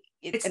be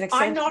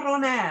I'm not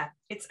on air.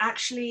 It's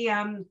actually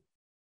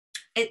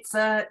it's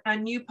a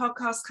new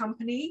podcast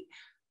company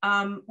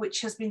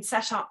which has been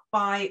set up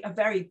by a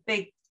very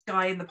big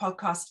guy in the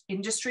podcast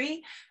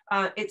industry.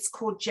 It's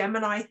called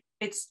Gemini.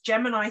 It's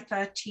Gemini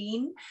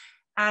 13,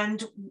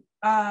 and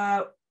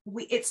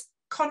it's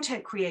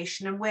content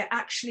creation, and we're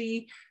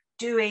actually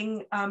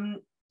doing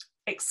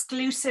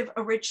exclusive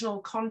original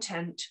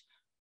content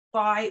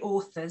by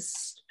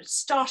authors,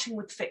 starting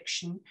with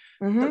fiction,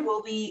 that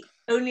will be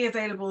only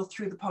available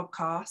through the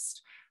podcast.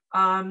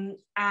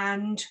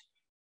 And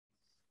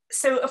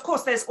so, of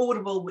course, there's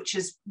Audible, which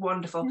is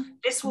wonderful.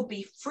 This will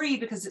be free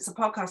because it's a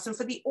podcast. And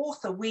for the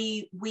author,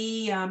 we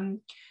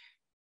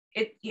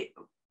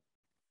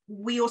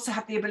also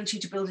have the ability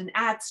to build in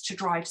ads to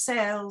drive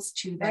sales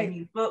to their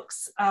new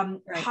books,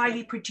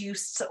 highly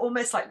produced, so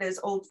almost like those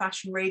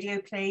old-fashioned radio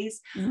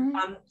plays,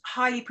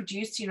 highly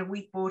produced. You know,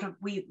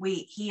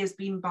 he has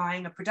been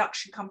buying a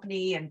production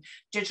company and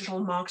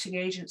digital marketing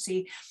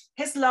agency.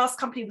 His last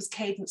company was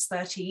Cadence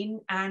 13,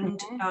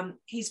 and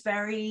he's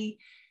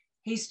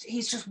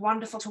just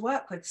wonderful to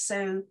work with.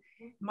 So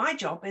My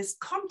job is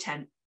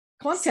content.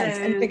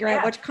 And figuring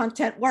out which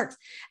content works.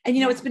 And,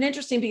 it's been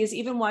interesting because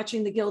even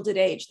watching The Gilded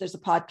Age, there's a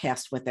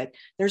podcast with it.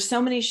 There's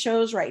so many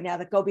shows right now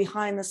that go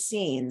behind the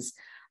scenes.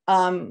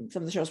 Some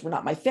of the shows were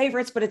not my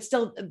favorites, but it's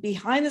still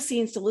behind the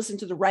scenes to listen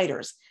to the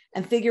writers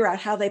and figure out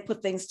how they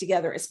put things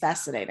together is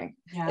fascinating.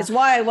 Yeah. It's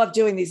why I love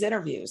doing these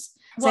interviews.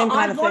 Well,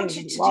 I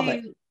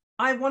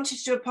wanted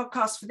to do a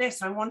podcast for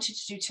this. I wanted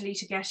to do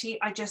Talitha Getty.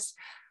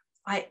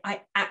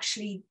 I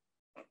actually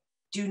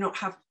do not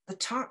have the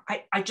time.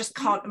 I just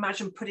can't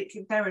imagine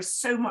there is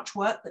so much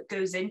work that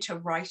goes into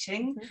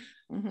writing,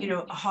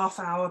 a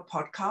half-hour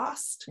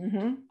podcast.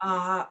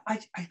 I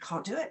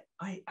can't do it.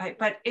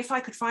 But if I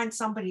could find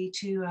somebody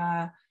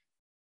to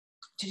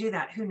do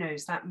that, who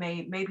knows? That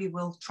maybe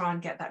we'll try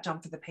and get that done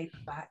for the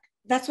paperback.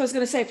 That's what I was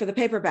going to say. For the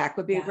paperback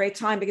would be a great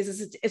time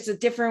because it's a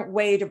different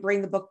way to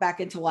bring the book back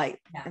into light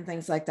and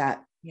things like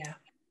that. Yeah.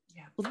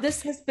 Well,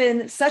 this has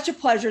been such a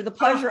pleasure. The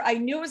pleasure I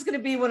knew it was going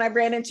to be when I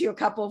ran into you a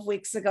couple of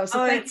weeks ago.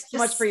 So thanks so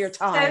much for your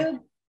time. So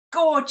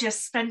gorgeous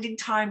spending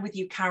time with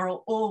you,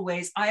 Carol,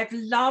 always. I've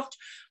loved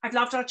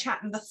our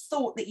chat and the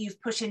thought that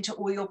you've put into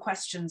all your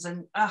questions.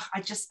 And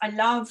I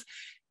love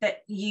that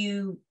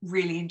you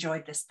really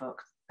enjoyed this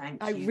book.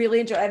 Thank you. I really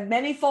enjoyed it. I had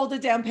many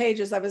folded down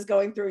pages I was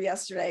going through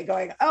yesterday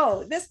going,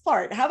 oh, this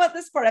part, how about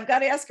this part? I've got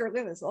to ask her, look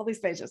at this, all these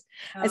pages.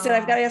 I said,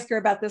 I've got to ask her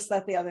about this,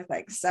 that, the other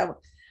thing. So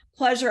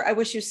pleasure. I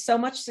wish you so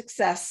much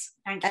success.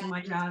 Thank you,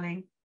 my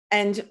darling.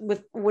 And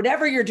with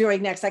whatever you're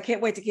doing next, I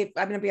can't wait to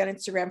I'm going to be on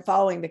Instagram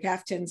following the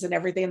caftans and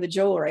everything and the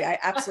jewelry. I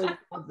absolutely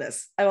love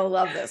this. I will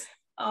love this.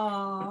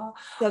 Oh,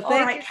 so all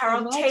right,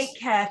 Carol, take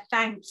care.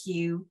 Thank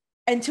you.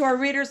 And to our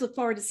readers, look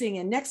forward to seeing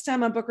you next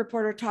time on Book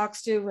Reporter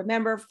Talks To.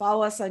 Remember,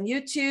 follow us on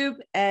YouTube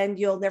and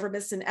you'll never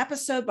miss an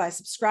episode by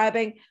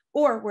subscribing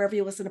or wherever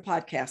you listen to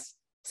podcasts.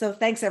 So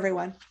thanks,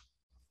 everyone.